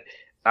FC, that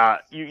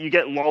you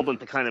get lulled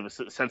into kind of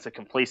a sense of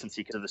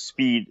complacency because of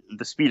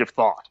the speed of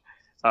thought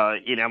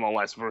in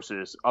MLS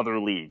versus other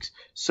leagues.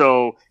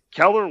 So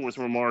Keller was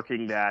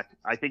remarking that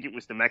I think it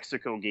was the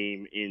Mexico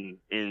game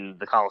in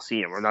the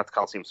Coliseum, or not the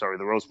Coliseum, sorry,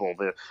 the Rose Bowl,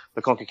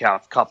 the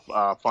CONCACAF Cup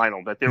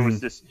final, that there was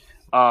this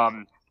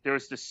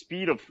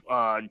speed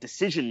of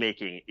decision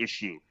making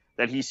issue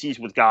that he sees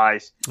with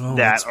guys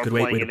that are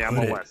playing in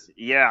MLS.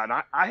 Yeah, and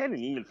I hadn't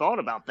even thought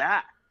about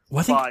that.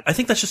 Well, I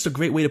think that's just a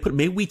great way to put it.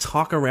 Maybe we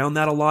talk around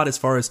that a lot as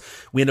far as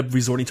we end up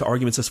resorting to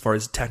arguments as far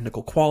as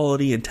technical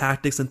quality and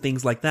tactics and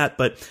things like that.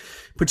 But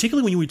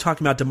particularly when you were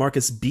talking about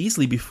DeMarcus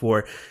Beasley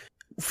before,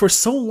 for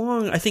so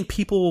long, I think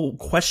people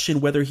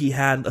questioned whether he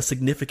had a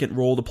significant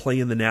role to play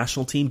in the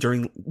national team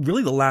during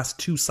really the last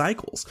 2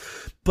 cycles.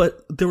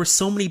 But there were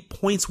so many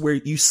points where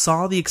you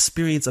saw the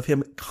experience of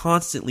him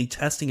constantly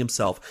testing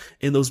himself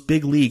in those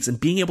big leagues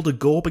and being able to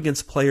go up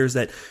against players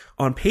that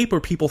on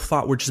paper people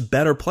thought were just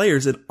better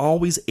players and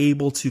always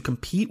able to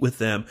compete with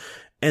them.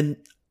 And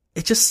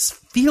it just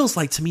feels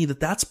like to me that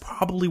that's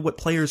probably what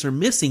players are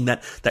missing,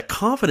 that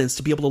confidence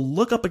to be able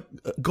to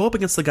go up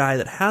against the guy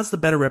that has the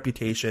better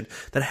reputation,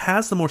 that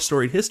has the more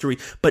storied history,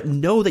 but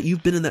know that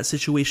you've been in that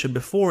situation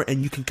before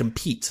and you can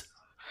compete.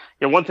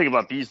 Yeah, one thing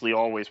about Beasley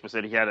always was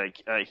that he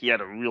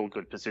had a real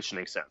good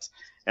positioning sense,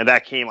 and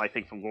that came, I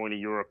think, from going to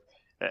Europe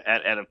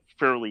at a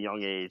fairly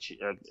young age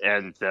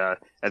and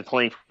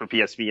playing for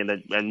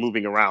PSV and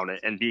moving around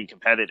and being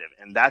competitive,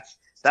 and that's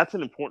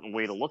an important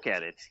way to look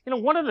at it. You know,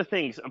 one of the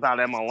things about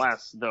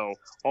MLS, though,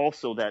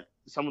 also that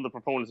some of the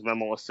proponents of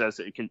MLS says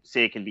it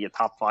can be a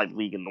top 5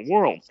 league in the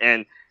world,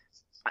 and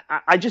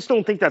I just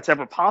don't think that's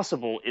ever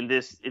possible in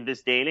this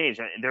day and age.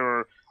 There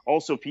are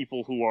also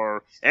people who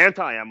are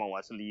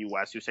anti-MLS in the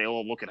U.S. who say,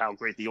 "Oh, look at how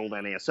great the old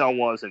NASL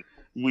was, and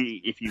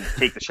if you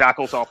take the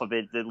shackles off of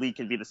it, the league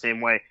can be the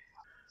same way."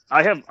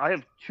 I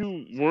have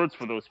 2 words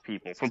for those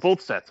people, for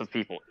both sets of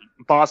people.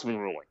 Bosman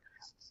ruling.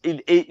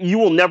 You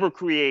will never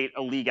create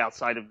a league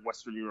outside of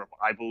Western Europe,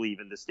 I believe,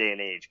 in this day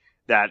and age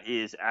that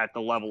is at the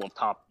level of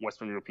top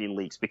Western European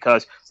leagues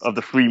because of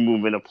the free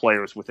movement of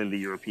players within the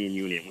European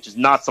Union, which is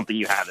not something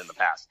you had in the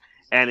past.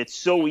 And it's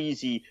so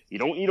easy. You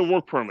don't need a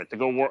work permit to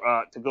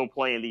go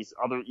play in these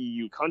other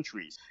EU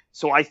countries.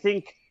 So I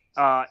think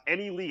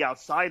any league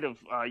outside of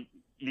the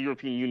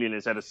European Union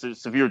is at a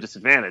severe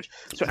disadvantage.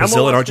 So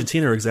Brazil and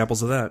Argentina are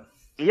examples of that.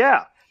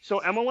 Yeah.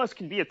 So MLS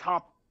can be a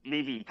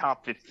maybe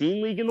top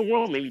 15 league in the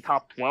world, maybe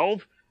top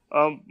 12.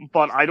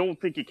 But I don't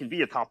think it can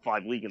be a top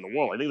 5 league in the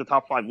world. I think the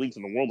top 5 leagues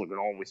in the world are going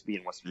to always be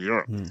in Western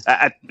Europe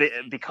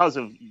because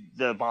of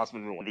the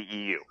Bosman rule in the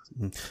EU.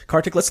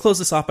 Kartik, let's close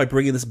this off by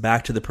bringing this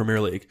back to the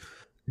Premier League.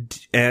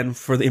 And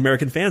for the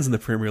American fans in the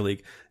Premier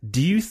League,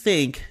 do you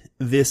think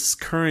this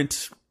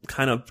current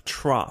kind of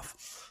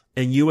trough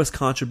and U.S.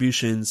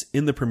 contributions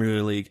in the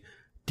Premier League,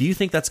 do you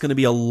think that's going to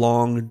be a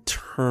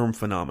long-term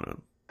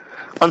phenomenon?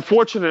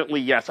 Unfortunately,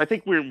 yes. I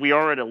think we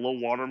are at a low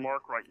water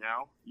mark right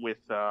now with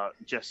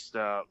just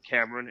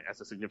Cameron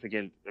as a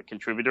significant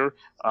contributor.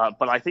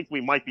 But I think we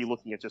might be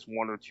looking at just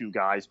 1 or 2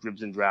 guys,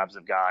 dribs and drabs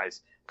of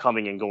guys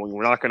coming and going.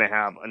 We're not going to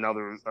have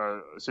another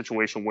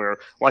situation where,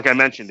 like I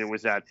mentioned, there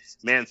was that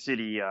Man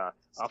City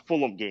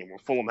Fulham game where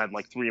Fulham had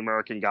like 3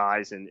 American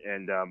guys and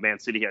Man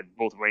City had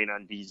both Reyna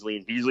and Beasley.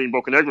 And Beasley and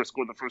Bocanegra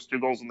scored the first 2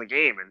 goals in the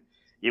game. And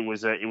it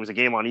was a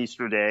game on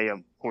Easter Day.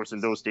 Of course,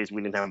 in those days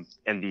we didn't have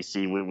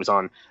NBC. It was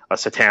on a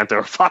Setanta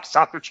or Fox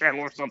Soccer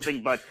Channel or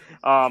something. But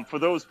for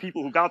those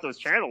people who got those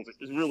channels, it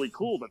was really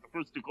cool that the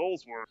first 2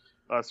 goals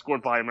were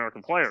scored by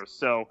American players.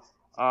 So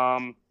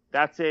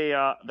that's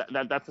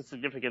a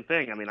significant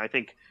thing. I mean, I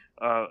think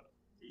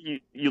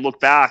you look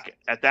back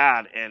at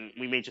that, and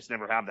we may just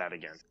never have that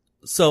again.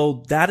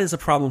 So that is a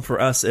problem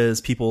for us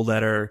as people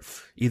that are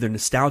either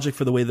nostalgic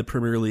for the way the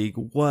Premier League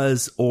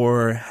was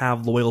or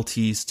have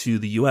loyalties to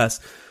the U.S.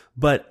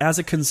 But as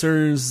it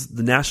concerns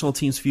the national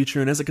team's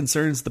future and as it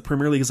concerns the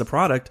Premier League as a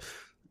product,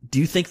 do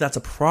you think that's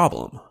a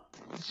problem?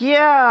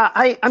 Yeah,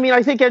 I mean,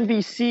 I think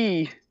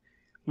NBC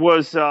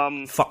was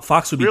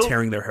Fox would be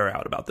tearing their hair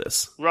out about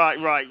this. Right.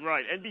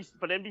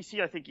 But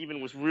NBC, I think,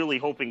 even was really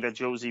hoping that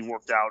Josie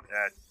worked out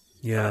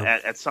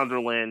at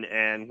Sunderland,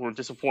 and were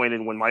disappointed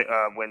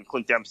when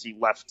Clint Dempsey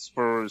left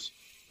Spurs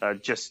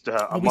just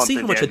a month. We see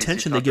how much NBC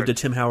attention they give to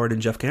Tim Howard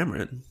and Jeff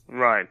Cameron.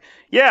 Right.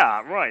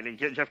 Yeah, right. And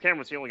Jeff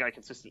Cameron's the only guy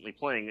consistently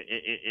playing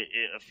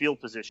a field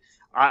position,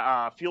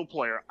 field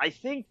player. I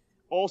think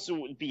also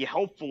it would be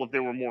helpful if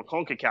there were more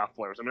CONCACAF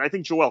players. I mean, I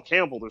think Joel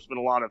Campbell, there's been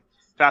a lot of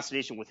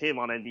fascination with him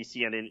on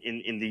NBC and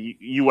in the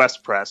U.S.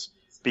 press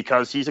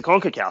because he's a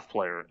CONCACAF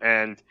player.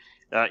 And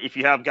if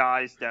you have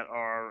guys that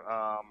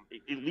are,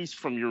 at least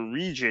from your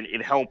region,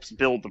 it helps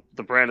build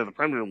the brand of the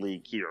Premier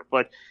League here.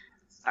 But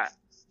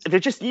there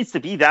just needs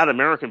to be that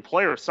American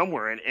player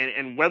somewhere.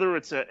 And whether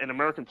it's an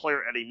American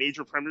player at a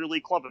major Premier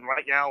League club, and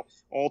right now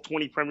all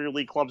 20 Premier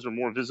League clubs are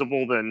more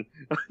visible than,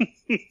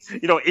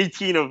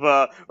 18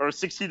 of, or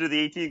 16 of the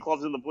 18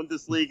 clubs in the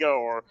Bundesliga,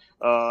 or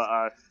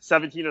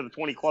 17 of the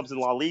 20 clubs in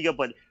La Liga.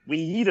 But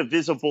we need a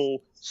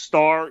visible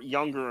star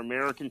younger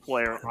American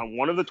player on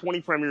one of the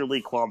 20 Premier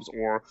League clubs,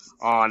 or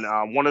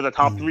on one of the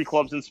top 3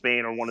 clubs in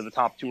Spain, or one of the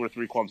top 2 or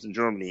 3 clubs in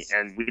Germany.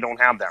 And we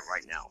don't have that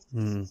right now.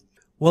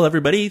 Well,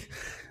 everybody,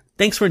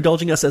 thanks for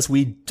indulging us as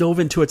we dove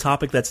into a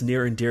topic that's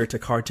near and dear to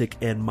Kartik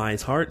and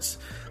Mai's hearts.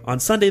 On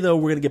Sunday, though,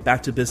 we're going to get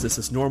back to business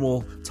as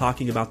normal,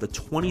 talking about the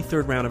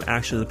 23rd round of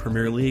action of the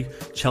Premier League,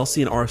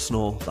 Chelsea and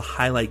Arsenal, the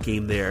highlight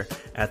game there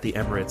at the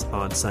Emirates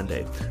on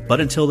Sunday. But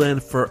until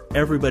then, for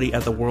everybody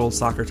at the World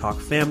Soccer Talk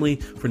family,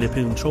 for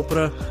Nipun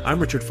Chopra, I'm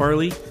Richard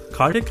Farley.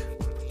 Kartik?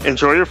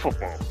 Enjoy your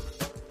football.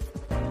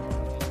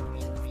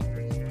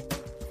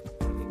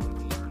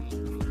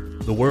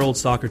 The World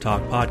Soccer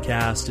Talk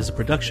podcast is a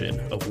production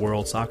of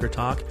World Soccer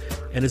Talk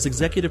and is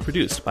executive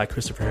produced by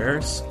Christopher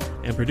Harris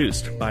and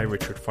produced by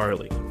Richard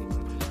Farley.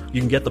 You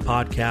can get the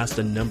podcast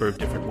a number of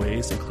different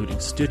ways,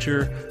 including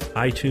Stitcher,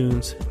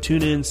 iTunes,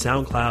 TuneIn,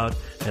 SoundCloud,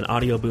 and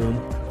Audio Boom,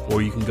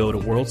 or you can go to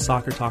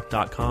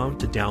worldsoccertalk.com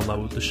to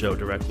download the show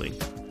directly.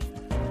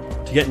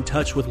 To get in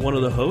touch with one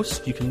of the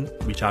hosts, you can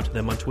reach out to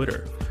them on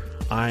Twitter.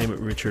 I'm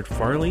Richard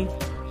Farley.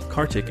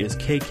 Kartik is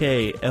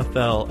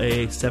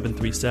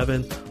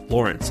KKFLA737.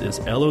 Lawrence is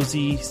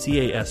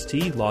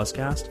LOZCAST,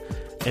 Lawscast.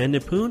 And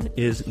Nipun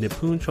is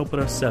Nipun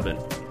Chopra 7.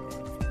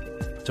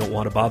 Don't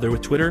want to bother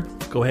with Twitter?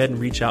 Go ahead and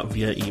reach out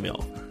via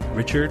email.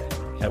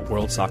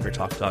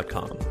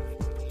 Richard@worldsoccertalk.com.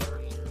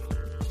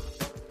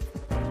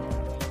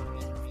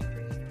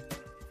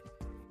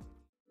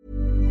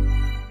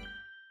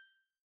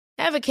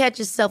 Ever catch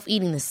yourself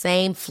eating the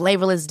same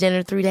flavorless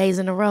dinner 3 days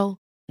in a row?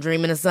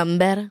 Dreaming of something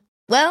better?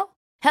 Well,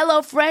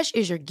 HelloFresh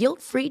is your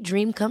guilt-free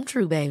dream come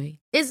true, baby.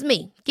 It's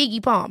me,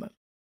 Keke Palmer.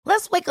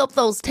 Let's wake up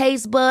those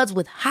taste buds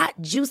with hot,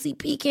 juicy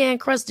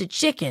pecan-crusted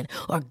chicken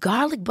or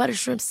garlic butter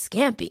shrimp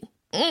scampi.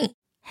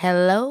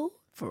 Hello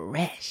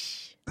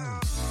Fresh.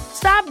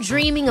 Stop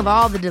dreaming of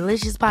all the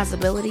delicious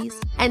possibilities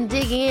and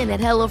dig in at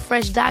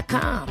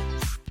HelloFresh.com.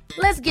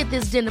 Let's get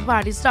this dinner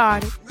party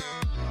started.